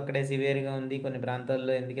ఎందుకు అక్కడే సివియర్‌గా ఉంది, కొన్ని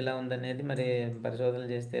ప్రాంతాల్లో ఎందుకు ఇలా ఉందనేది మరి పరిశోధనలు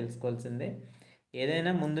చేసి తెలుసుకోవాల్సిందే.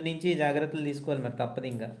 ఏదైనా ముందు నుంచి జాగ్రత్తలు తీసుకోవాలి మరి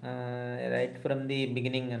తప్పదింక. రైట్ ఫ్రమ్ ది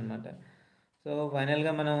బిగినింగ్ అనమాట. సో,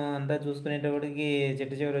 ఫైనల్‌గా మనం అంతా చూసుకునేటప్పటికి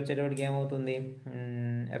చిట్ట చివరి వచ్చేటప్పటికి ఏమవుతుంది?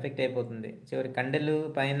 ఎఫెక్ట్ అయిపోతుంది. చివరికి కండెలు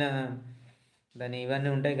పైన దాని ఇవన్నీ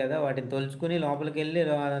ఉంటాయి కదా! వాటిని తొలుచుకొని లోపలికెళ్ళి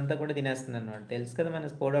అదంతా కూడా తినేస్తుందనమాట. తెలుసు కదా! మన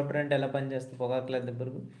స్పోడోప్టర్ అంటే ఎలా పనిచేస్తది పొగాకు లద్దె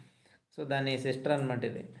పురుగు. సో, దాని సిస్టర్ అనమాట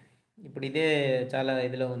ఇది. ఇప్పుడు ఇదే చాలా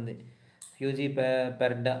ఇదిలో ఉంది. ఫ్యూజీ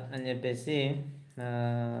పెర్డా అని చెప్పేసి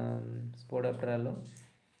స్పోడోప్టెరాలో.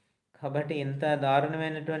 కాబట్టి ఇంత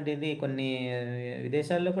దారుణమైనటువంటిది కొన్ని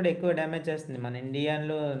విదేశాల్లో కూడా ఎక్కువ డ్యామేజ్ చేస్తుంది. మన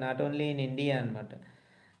ఇండియాలో నాట్ ఓన్లీ ఇన్ ఇండియా అనమాట.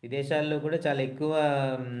 విదేశాల్లో కూడా చాలా ఎక్కువ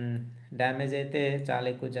డ్యామేజ్ అయితే చాలా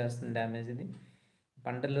ఎక్కువ చేస్తుంది డ్యామేజ్ ఇది.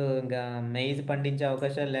 పంటలు ఇంకా మెయిజ్ పండించే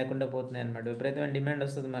అవకాశాలు లేకుండా పోతున్నాయి అనమాట. విపరీతమైన డిమాండ్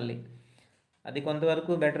వస్తుంది మళ్ళీ. అది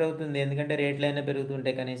కొంతవరకు బెటర్ అవుతుంది. ఎందుకంటే రేట్లైనా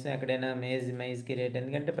పెరుగుతుంటాయి కనీసం ఎక్కడైనా మైజ్‌కి రేట్.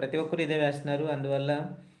 ఎందుకంటే ప్రతి ఒక్కరు ఇదే వేస్తున్నారు. అందువల్ల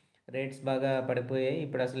రేట్స్ బాగా పడిపోయాయి.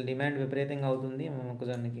 ఇప్పుడు అసలు డిమాండ్ విపరీతంగా అవుతుంది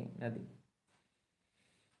మొక్కజొన్నకి. అది.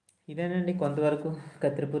 ఇదేనండి కొంతవరకు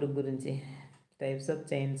కత్తెర పురుగు గురించి. టైప్స్ ఆఫ్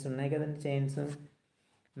చైన్స్ ఉన్నాయి కదండీ చైన్స్.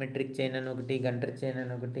 మెట్రిక్ చైన్ అని ఒకటి, గంటర్ చైన్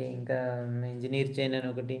అని ఒకటి, ఇంకా ఇంజినీర్ చైన్ అని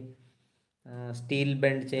ఒకటి, స్టీల్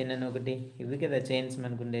బెండ్ చైన్ అని ఒకటి. ఇవి కదా చైన్స్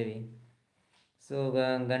మనకుండేవి. సో,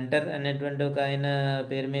 గంటర్ అనేటువంటి ఒక ఆయన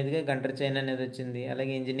పేరు మీదుగా గంటర్ చైన్ అనేది వచ్చింది.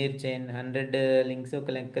 అలాగే ఇంజినీర్ చైన్ 100 లింక్స్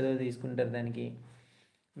ఒక లెక్కలో తీసుకుంటారు దానికి.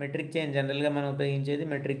 మెట్రిక్ చైన్ జనరల్‌గా మనం ఉపయోగించేది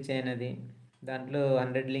మెట్రిక్ చైన్ అది. దాంట్లో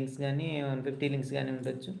 100 లింక్స్ గానీ, 150 లింక్స్ గానీ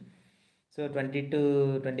ఉండొచ్చు. సో, 20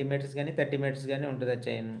 మీటర్స్ గానీ, 30 మీటర్స్ గానీ ఉంటది ఆ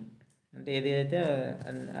చైను. అంటే ఏది అయితే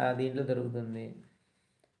ఆ దీంట్లో దొరుకుతుంది.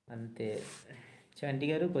 అంతే. చంటి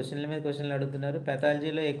గారు క్వెషన్ల మీద క్వెషన్లు అడుగుతున్నారు.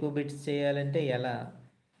 పెథాలజీలో ఎక్కువ బిట్స్ చేయాలంటే ఎలా?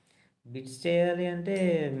 బిట్స్ చేయాలి అంటే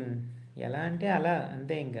ఎలా అంటే అలా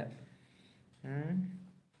అంతే ఇంకా. హ్మ్.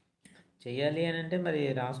 చెయ్యాలి అని అంటే మరి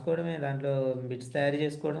రాసుకోవడమే దాంట్లో బిట్స్ తయారు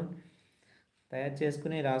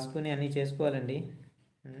చేసుకుని రాసుకుని అన్నీ చేసుకోవాలండి.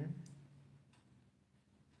 హ్మ్.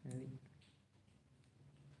 అది.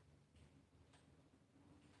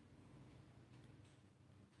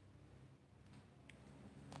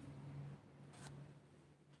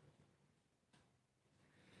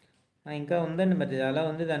 ఇంకా ఉందండి మరి చాలా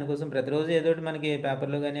ఉంది. దానికోసం ప్రతిరోజు ఏదో ఒకటి మనకి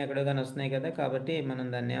పేపర్‌లో గానీ, ఎక్కడో గానీ వస్తున్నాయి కదా! కాబట్టి మనం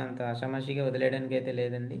దాన్ని అంత ఆషామాషీగా వదిలేయడానికైతే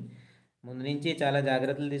లేదండి. ముందు నుంచి చాలా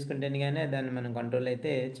జాగ్రత్తలు తీసుకుంటేనే గానీ దాన్ని మనం కంట్రోల్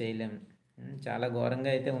అయితే చేయలేము. చాలా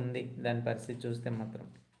ఘోరంగా అయితే ఉంది దాని పరిస్థితి చూస్తే మాత్రం.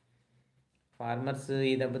 ఫార్మర్స్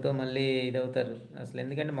ఈ దెబ్బతో మళ్ళీ ఇదవుతారు. అసలు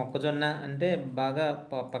ఎందుకంటే మొక్కజొన్న అంటే బాగా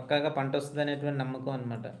పక్కాగా పంటొస్తదనేటువంటి నమ్మకం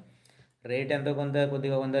అనమాట. రేట్ ఎంతో కొంత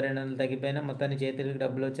కొద్దిగా 100, 200 తగ్గిపోయినా మొత్తానికి చేతులకి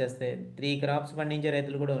డబ్బులొచ్చేస్తాయి. 3 క్రాప్స్ పండించే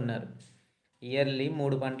రైతులు కూడా ఉన్నారు. ఇయర్లీ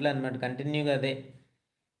 3 పంటలనమాట కంటిన్యూగా అదే.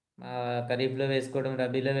 ఖరీఫ్‌లో వేసుకోవడం,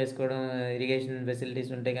 రబీలో వేసుకోవడం, ఇరిగేషన్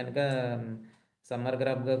ఫెసిలిటీస్ ఉంటే గనక సమ్మర్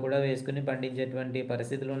క్రాప్‌గా కూడా వేసుకొని పండించేటువంటి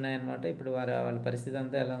పరిస్థితులున్నాయన్నమాట. ఇప్పుడు వాళ్ళ పరిస్థితి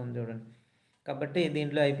అంతా ఎలా ఉంది చూడండి. కాబట్టి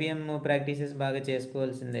దీంట్లో ఐపీఎం ప్రాక్టీసెస్ బాగా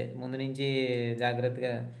చేసుకోవాల్సిందే. ముందు నుంచి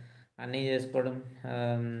జాగ్రత్తగా అన్నీ చేసుకోవడం.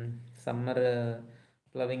 సమ్మర్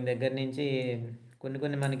ప్లవింగ్ దగ్గర నుంచి కొన్ని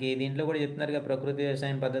కొన్ని మనకి దీంట్లో కూడా చెప్తున్నారుగా ప్రకృతి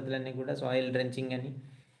వ్యవసాయం పద్ధతులన్నీ కూడా సాయిల్ డ్రెంచింగ్ అని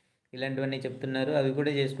ఇలాంటివన్నీ చెప్తున్నారు. అవి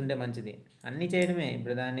కూడా చేసుకుంటే మంచిది. అన్నీ చేయడమే.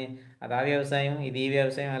 ఇప్పుడు అది ఆ వ్యవసాయం, ఇది ఈ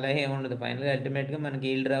వ్యవసాయం అలా ఏమి ఉండదు. ఫైనల్‌గా అల్టిమేట్‌గా మనకి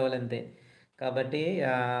ఈల్డ్ రావాలంతే. కాబట్టి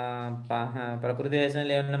ప్రకృతి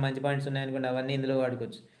వ్యవసాయంలో ఏమన్నా మంచి పాయింట్స్ ఉన్నాయనుకోండి అవన్నీ ఇందులో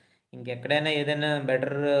వాడుకోవచ్చు. ఇంకెక్కడైనా ఏదైనా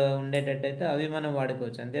బెటర్ ఉండేటట్టయితే అవి మనం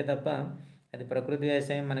వాడుకోవచ్చు. అంతే తప్ప అది ప్రకృతి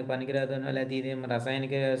వ్యవసాయం మనకు పనికిరాదనో, లేకపోతే ఇదేమో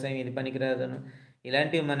రసాయనిక వ్యవసాయం ఇది పనికిరాదనో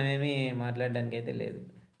ఇలాంటివి మనమేమీ మాట్లాడడానికైతే లేదు.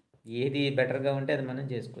 ఏది బెటర్‌గా ఉంటే అది మనం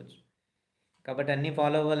చేసుకోవచ్చు. కాబట్టి అన్నీ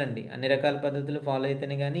ఫాలో అవ్వాలండి. అన్ని రకాల పద్ధతులు ఫాలో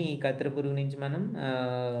అయితేనే గానీ ఈ కత్తెర పురుగు నుంచి మనం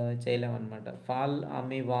చేయలేమనమాట. ఫాల్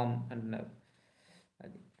ఆర్మీ వార్మ్ అంటున్నారు.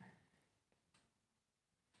 అది.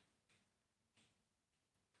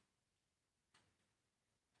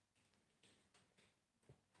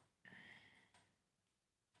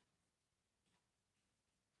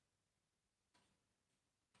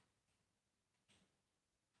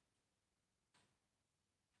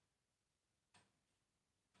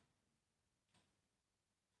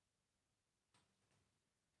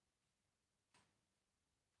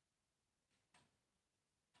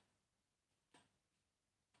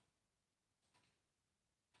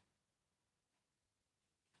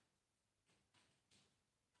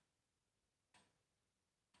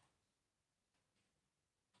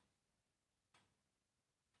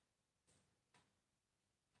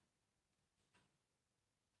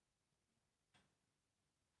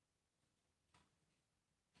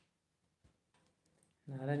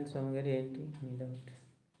 నారాయణ స్వామి గారు ఏంటి మీ డౌట్?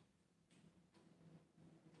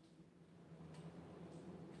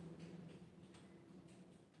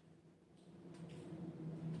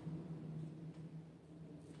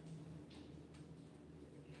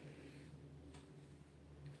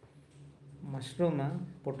 మష్రూమా?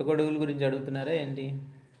 పుట్టగొడుగుల గురించి అడుగుతున్నారా ఏంటి?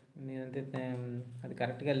 నేనంతే అది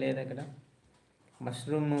కరెక్ట్గా లేదు అక్కడ.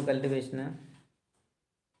 మష్రూమ్ కల్టివేషనా?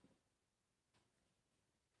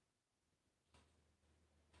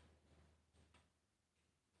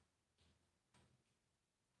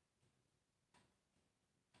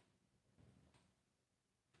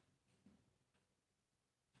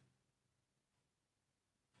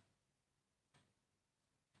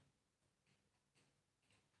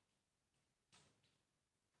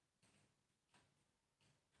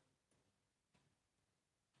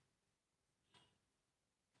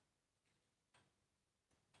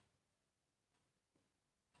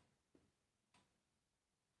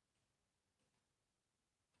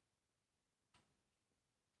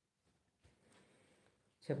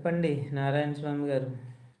 చెప్పండి నారాయణ స్వామి గారు.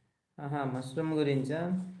 మష్రూమ్ గురించా?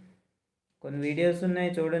 కొన్ని వీడియోస్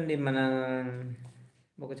ఉన్నాయి చూడండి. మన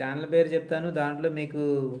ఒక ఛానల్ పేరు చెప్తాను, దాంట్లో మీకు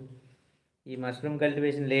ఈ మష్రూమ్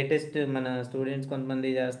కల్టివేషన్ లేటెస్ట్ మన స్టూడెంట్స్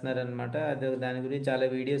కొంతమంది చేస్తున్నారనమాట. అది దాని గురించి చాలా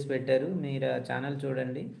వీడియోస్ పెట్టారు, మీరు ఆ ఛానల్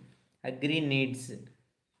చూడండి. Agri needs,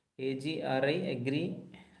 AGRI agri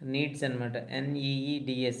needs అనమాట,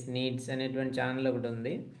 NEEDS నీడ్స్ అనేటువంటి ఛానల్ ఒకటి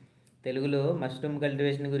ఉంది. తెలుగులో మష్రూమ్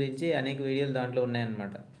కల్టివేషన్ గురించి అనేక వీడియోలు దాంట్లో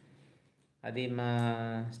ఉన్నాయన్నమాట. అది మా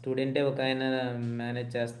స్టూడెంటే ఒక ఆయన మేనేజ్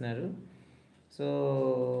చేస్తున్నారు. సో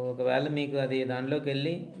ఒకవేళ మీకు అది దాంట్లోకి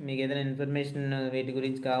వెళ్ళి మీకు ఏదైనా ఇన్ఫర్మేషన్ వీటి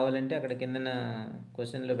గురించి కావాలంటే అక్కడ కిందన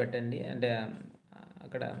క్వశ్చన్లో పెట్టండి. అంటే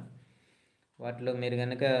అక్కడ వాటిలో మీరు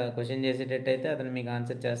కనుక క్వశ్చన్ చేసేటట్టయితే అతను మీకు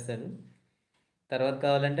ఆన్సర్ చేస్తారు. తర్వాత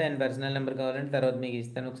కావాలంటే ఆయన పర్సనల్ నెంబర్ కావాలంటే తర్వాత మీకు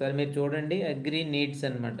ఇస్తాను. ఒకసారి మీరు చూడండి, అగ్రి నీడ్స్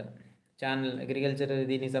అనమాట ఛానల్. అగ్రికల్చర్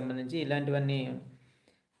దీనికి సంబంధించి ఇలాంటివన్నీ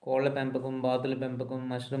కోళ్ళ పెంపకం, బాతుల పెంపకం,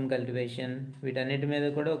 మష్రూమ్ కల్టివేషన్, వీటన్నిటి మీద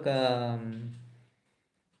కూడా ఒక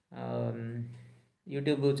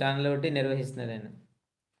యూట్యూబ్ ఛానల్ ఒకటి నిర్వహిస్తున్నారు ఆయన.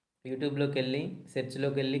 యూట్యూబ్లోకి వెళ్ళి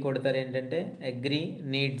సెర్చ్లోకి వెళ్ళి కొడతారు ఏంటంటే అగ్రి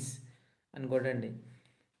నీడ్స్ అని కొట్టండి.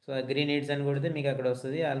 సో అగ్రి నీడ్స్ అని కొడితే మీకు అక్కడ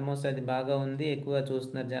వస్తుంది. ఆల్మోస్ట్ అది బాగా ఉంది, ఎక్కువ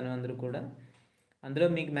చూస్తున్నారు జనం అందరూ కూడా. అందులో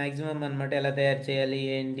మీకు మ్యాక్సిమం అనమాట ఎలా తయారు చేయాలి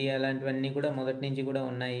ఏంటి అలాంటివన్నీ కూడా మొదటి నుంచి కూడా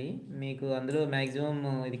ఉన్నాయి. మీకు అందులో మ్యాక్సిమం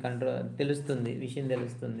ఇది తెలుస్తుంది, విషయం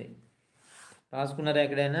తెలుస్తుంది. రాసుకున్నారా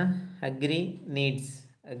ఎక్కడైనా? అగ్రి నీడ్స్,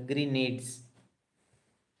 అగ్రి నీడ్స్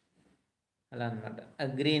అలా అనమాట,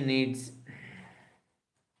 అగ్రి నీడ్స్.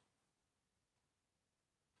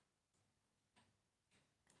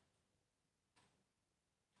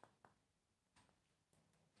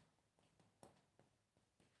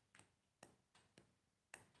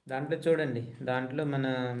 దాంట్లో చూడండి, దాంట్లో మన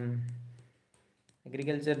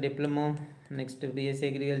agriculture diploma, next BSc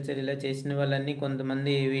agriculture ఇలా చేసిన వాళ్ళన్నీ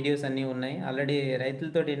కొంతమంది వీడియోస్ అన్నీ ఉన్నాయి. ఆల్రెడీ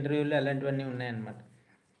రైతులతో ఇంటర్వ్యూలు అలాంటివన్నీ ఉన్నాయన్నమాట.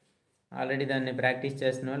 ఆల్రెడీ దాన్ని ప్రాక్టీస్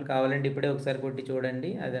చేస్తున్న వాళ్ళు కావాలంటే ఇప్పుడే ఒకసారి కొట్టి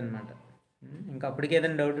చూడండి, అదనమాట. ఇంకా అప్పటికి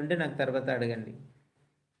ఏదైనా డౌట్ ఉంటే నాకు తర్వాత అడగండి,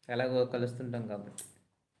 ఎలాగో కలుస్తుంటాం కాబట్టి.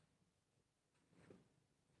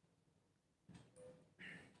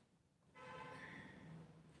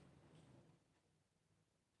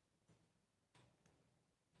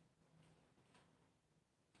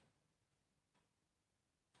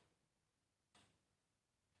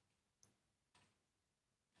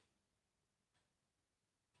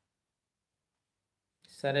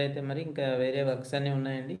 సరే అయితే మరి ఇంకా వేరే వర్క్స్ అన్నీ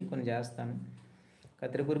ఉన్నాయండి, కొన్ని చేస్తాను.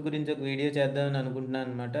 కత్తిరిపురుగు గురించి ఒక వీడియో చేద్దామని అనుకుంటున్నాను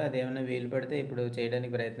అనమాట. అది ఏమైనా వీలు పడితే ఇప్పుడు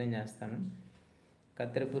చేయడానికి ప్రయత్నం చేస్తాను.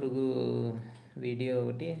 కత్తిరిపురుగు వీడియో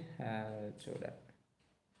ఒకటి చూడాలి.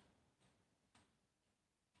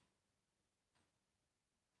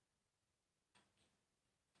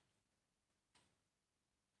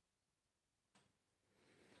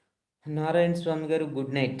 నారాయణ స్వామి గారు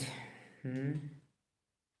గుడ్ నైట్.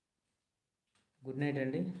 గుడ్ నైట్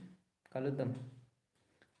అండి, కలుద్దాం.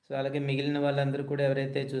 సో అలాగే మిగిలిన వాళ్ళందరూ కూడా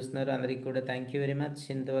ఎవరైతే చూస్తున్నారో అందరికీ కూడా థ్యాంక్ యూ వెరీ మచ్.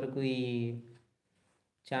 ఇంతవరకు ఈ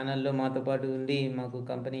ఛానల్లో మాతో పాటు ఉండి మాకు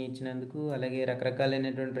కంపెనీ ఇచ్చినందుకు, అలాగే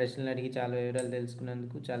రకరకాలైనటువంటి ప్రశ్నలు అడిగి చాలా వివరాలు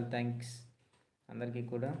తెలుసుకున్నందుకు చాలా థ్యాంక్స్ అందరికీ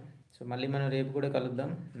కూడా. సో మళ్ళీ మనం రేపు కూడా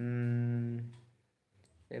కలుద్దాం.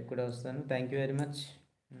 రేపు కూడా వస్తాను. Thank you very much.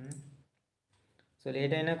 So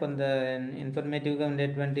late అయినా కొంత ఇన్ఫర్మేటివ్గా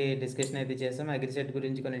ఉండేటువంటి డిస్కషన్ అయితే చేసాం. అగ్రిసెట్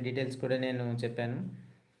గురించి కొన్ని డీటెయిల్స్ కూడా నేను చెప్పాను.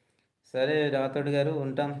 సరే రాథోడ్ గారు,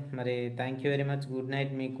 ఉంటాం మరి. Thank you very much, good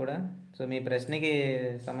night మీకు కూడా. సో మీ ప్రశ్నకి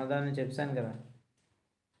సమాధానం చెప్పాను కదా.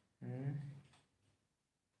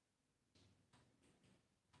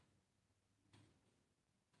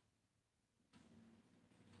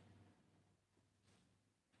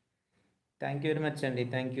 థ్యాంక్ యూ వెరీ మచ్ అండి.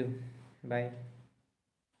 Thank you. బాయ్.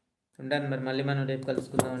 ఉంటాను మరి, మళ్ళీ మనం రేపు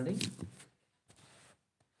కలుసుకుందామండి.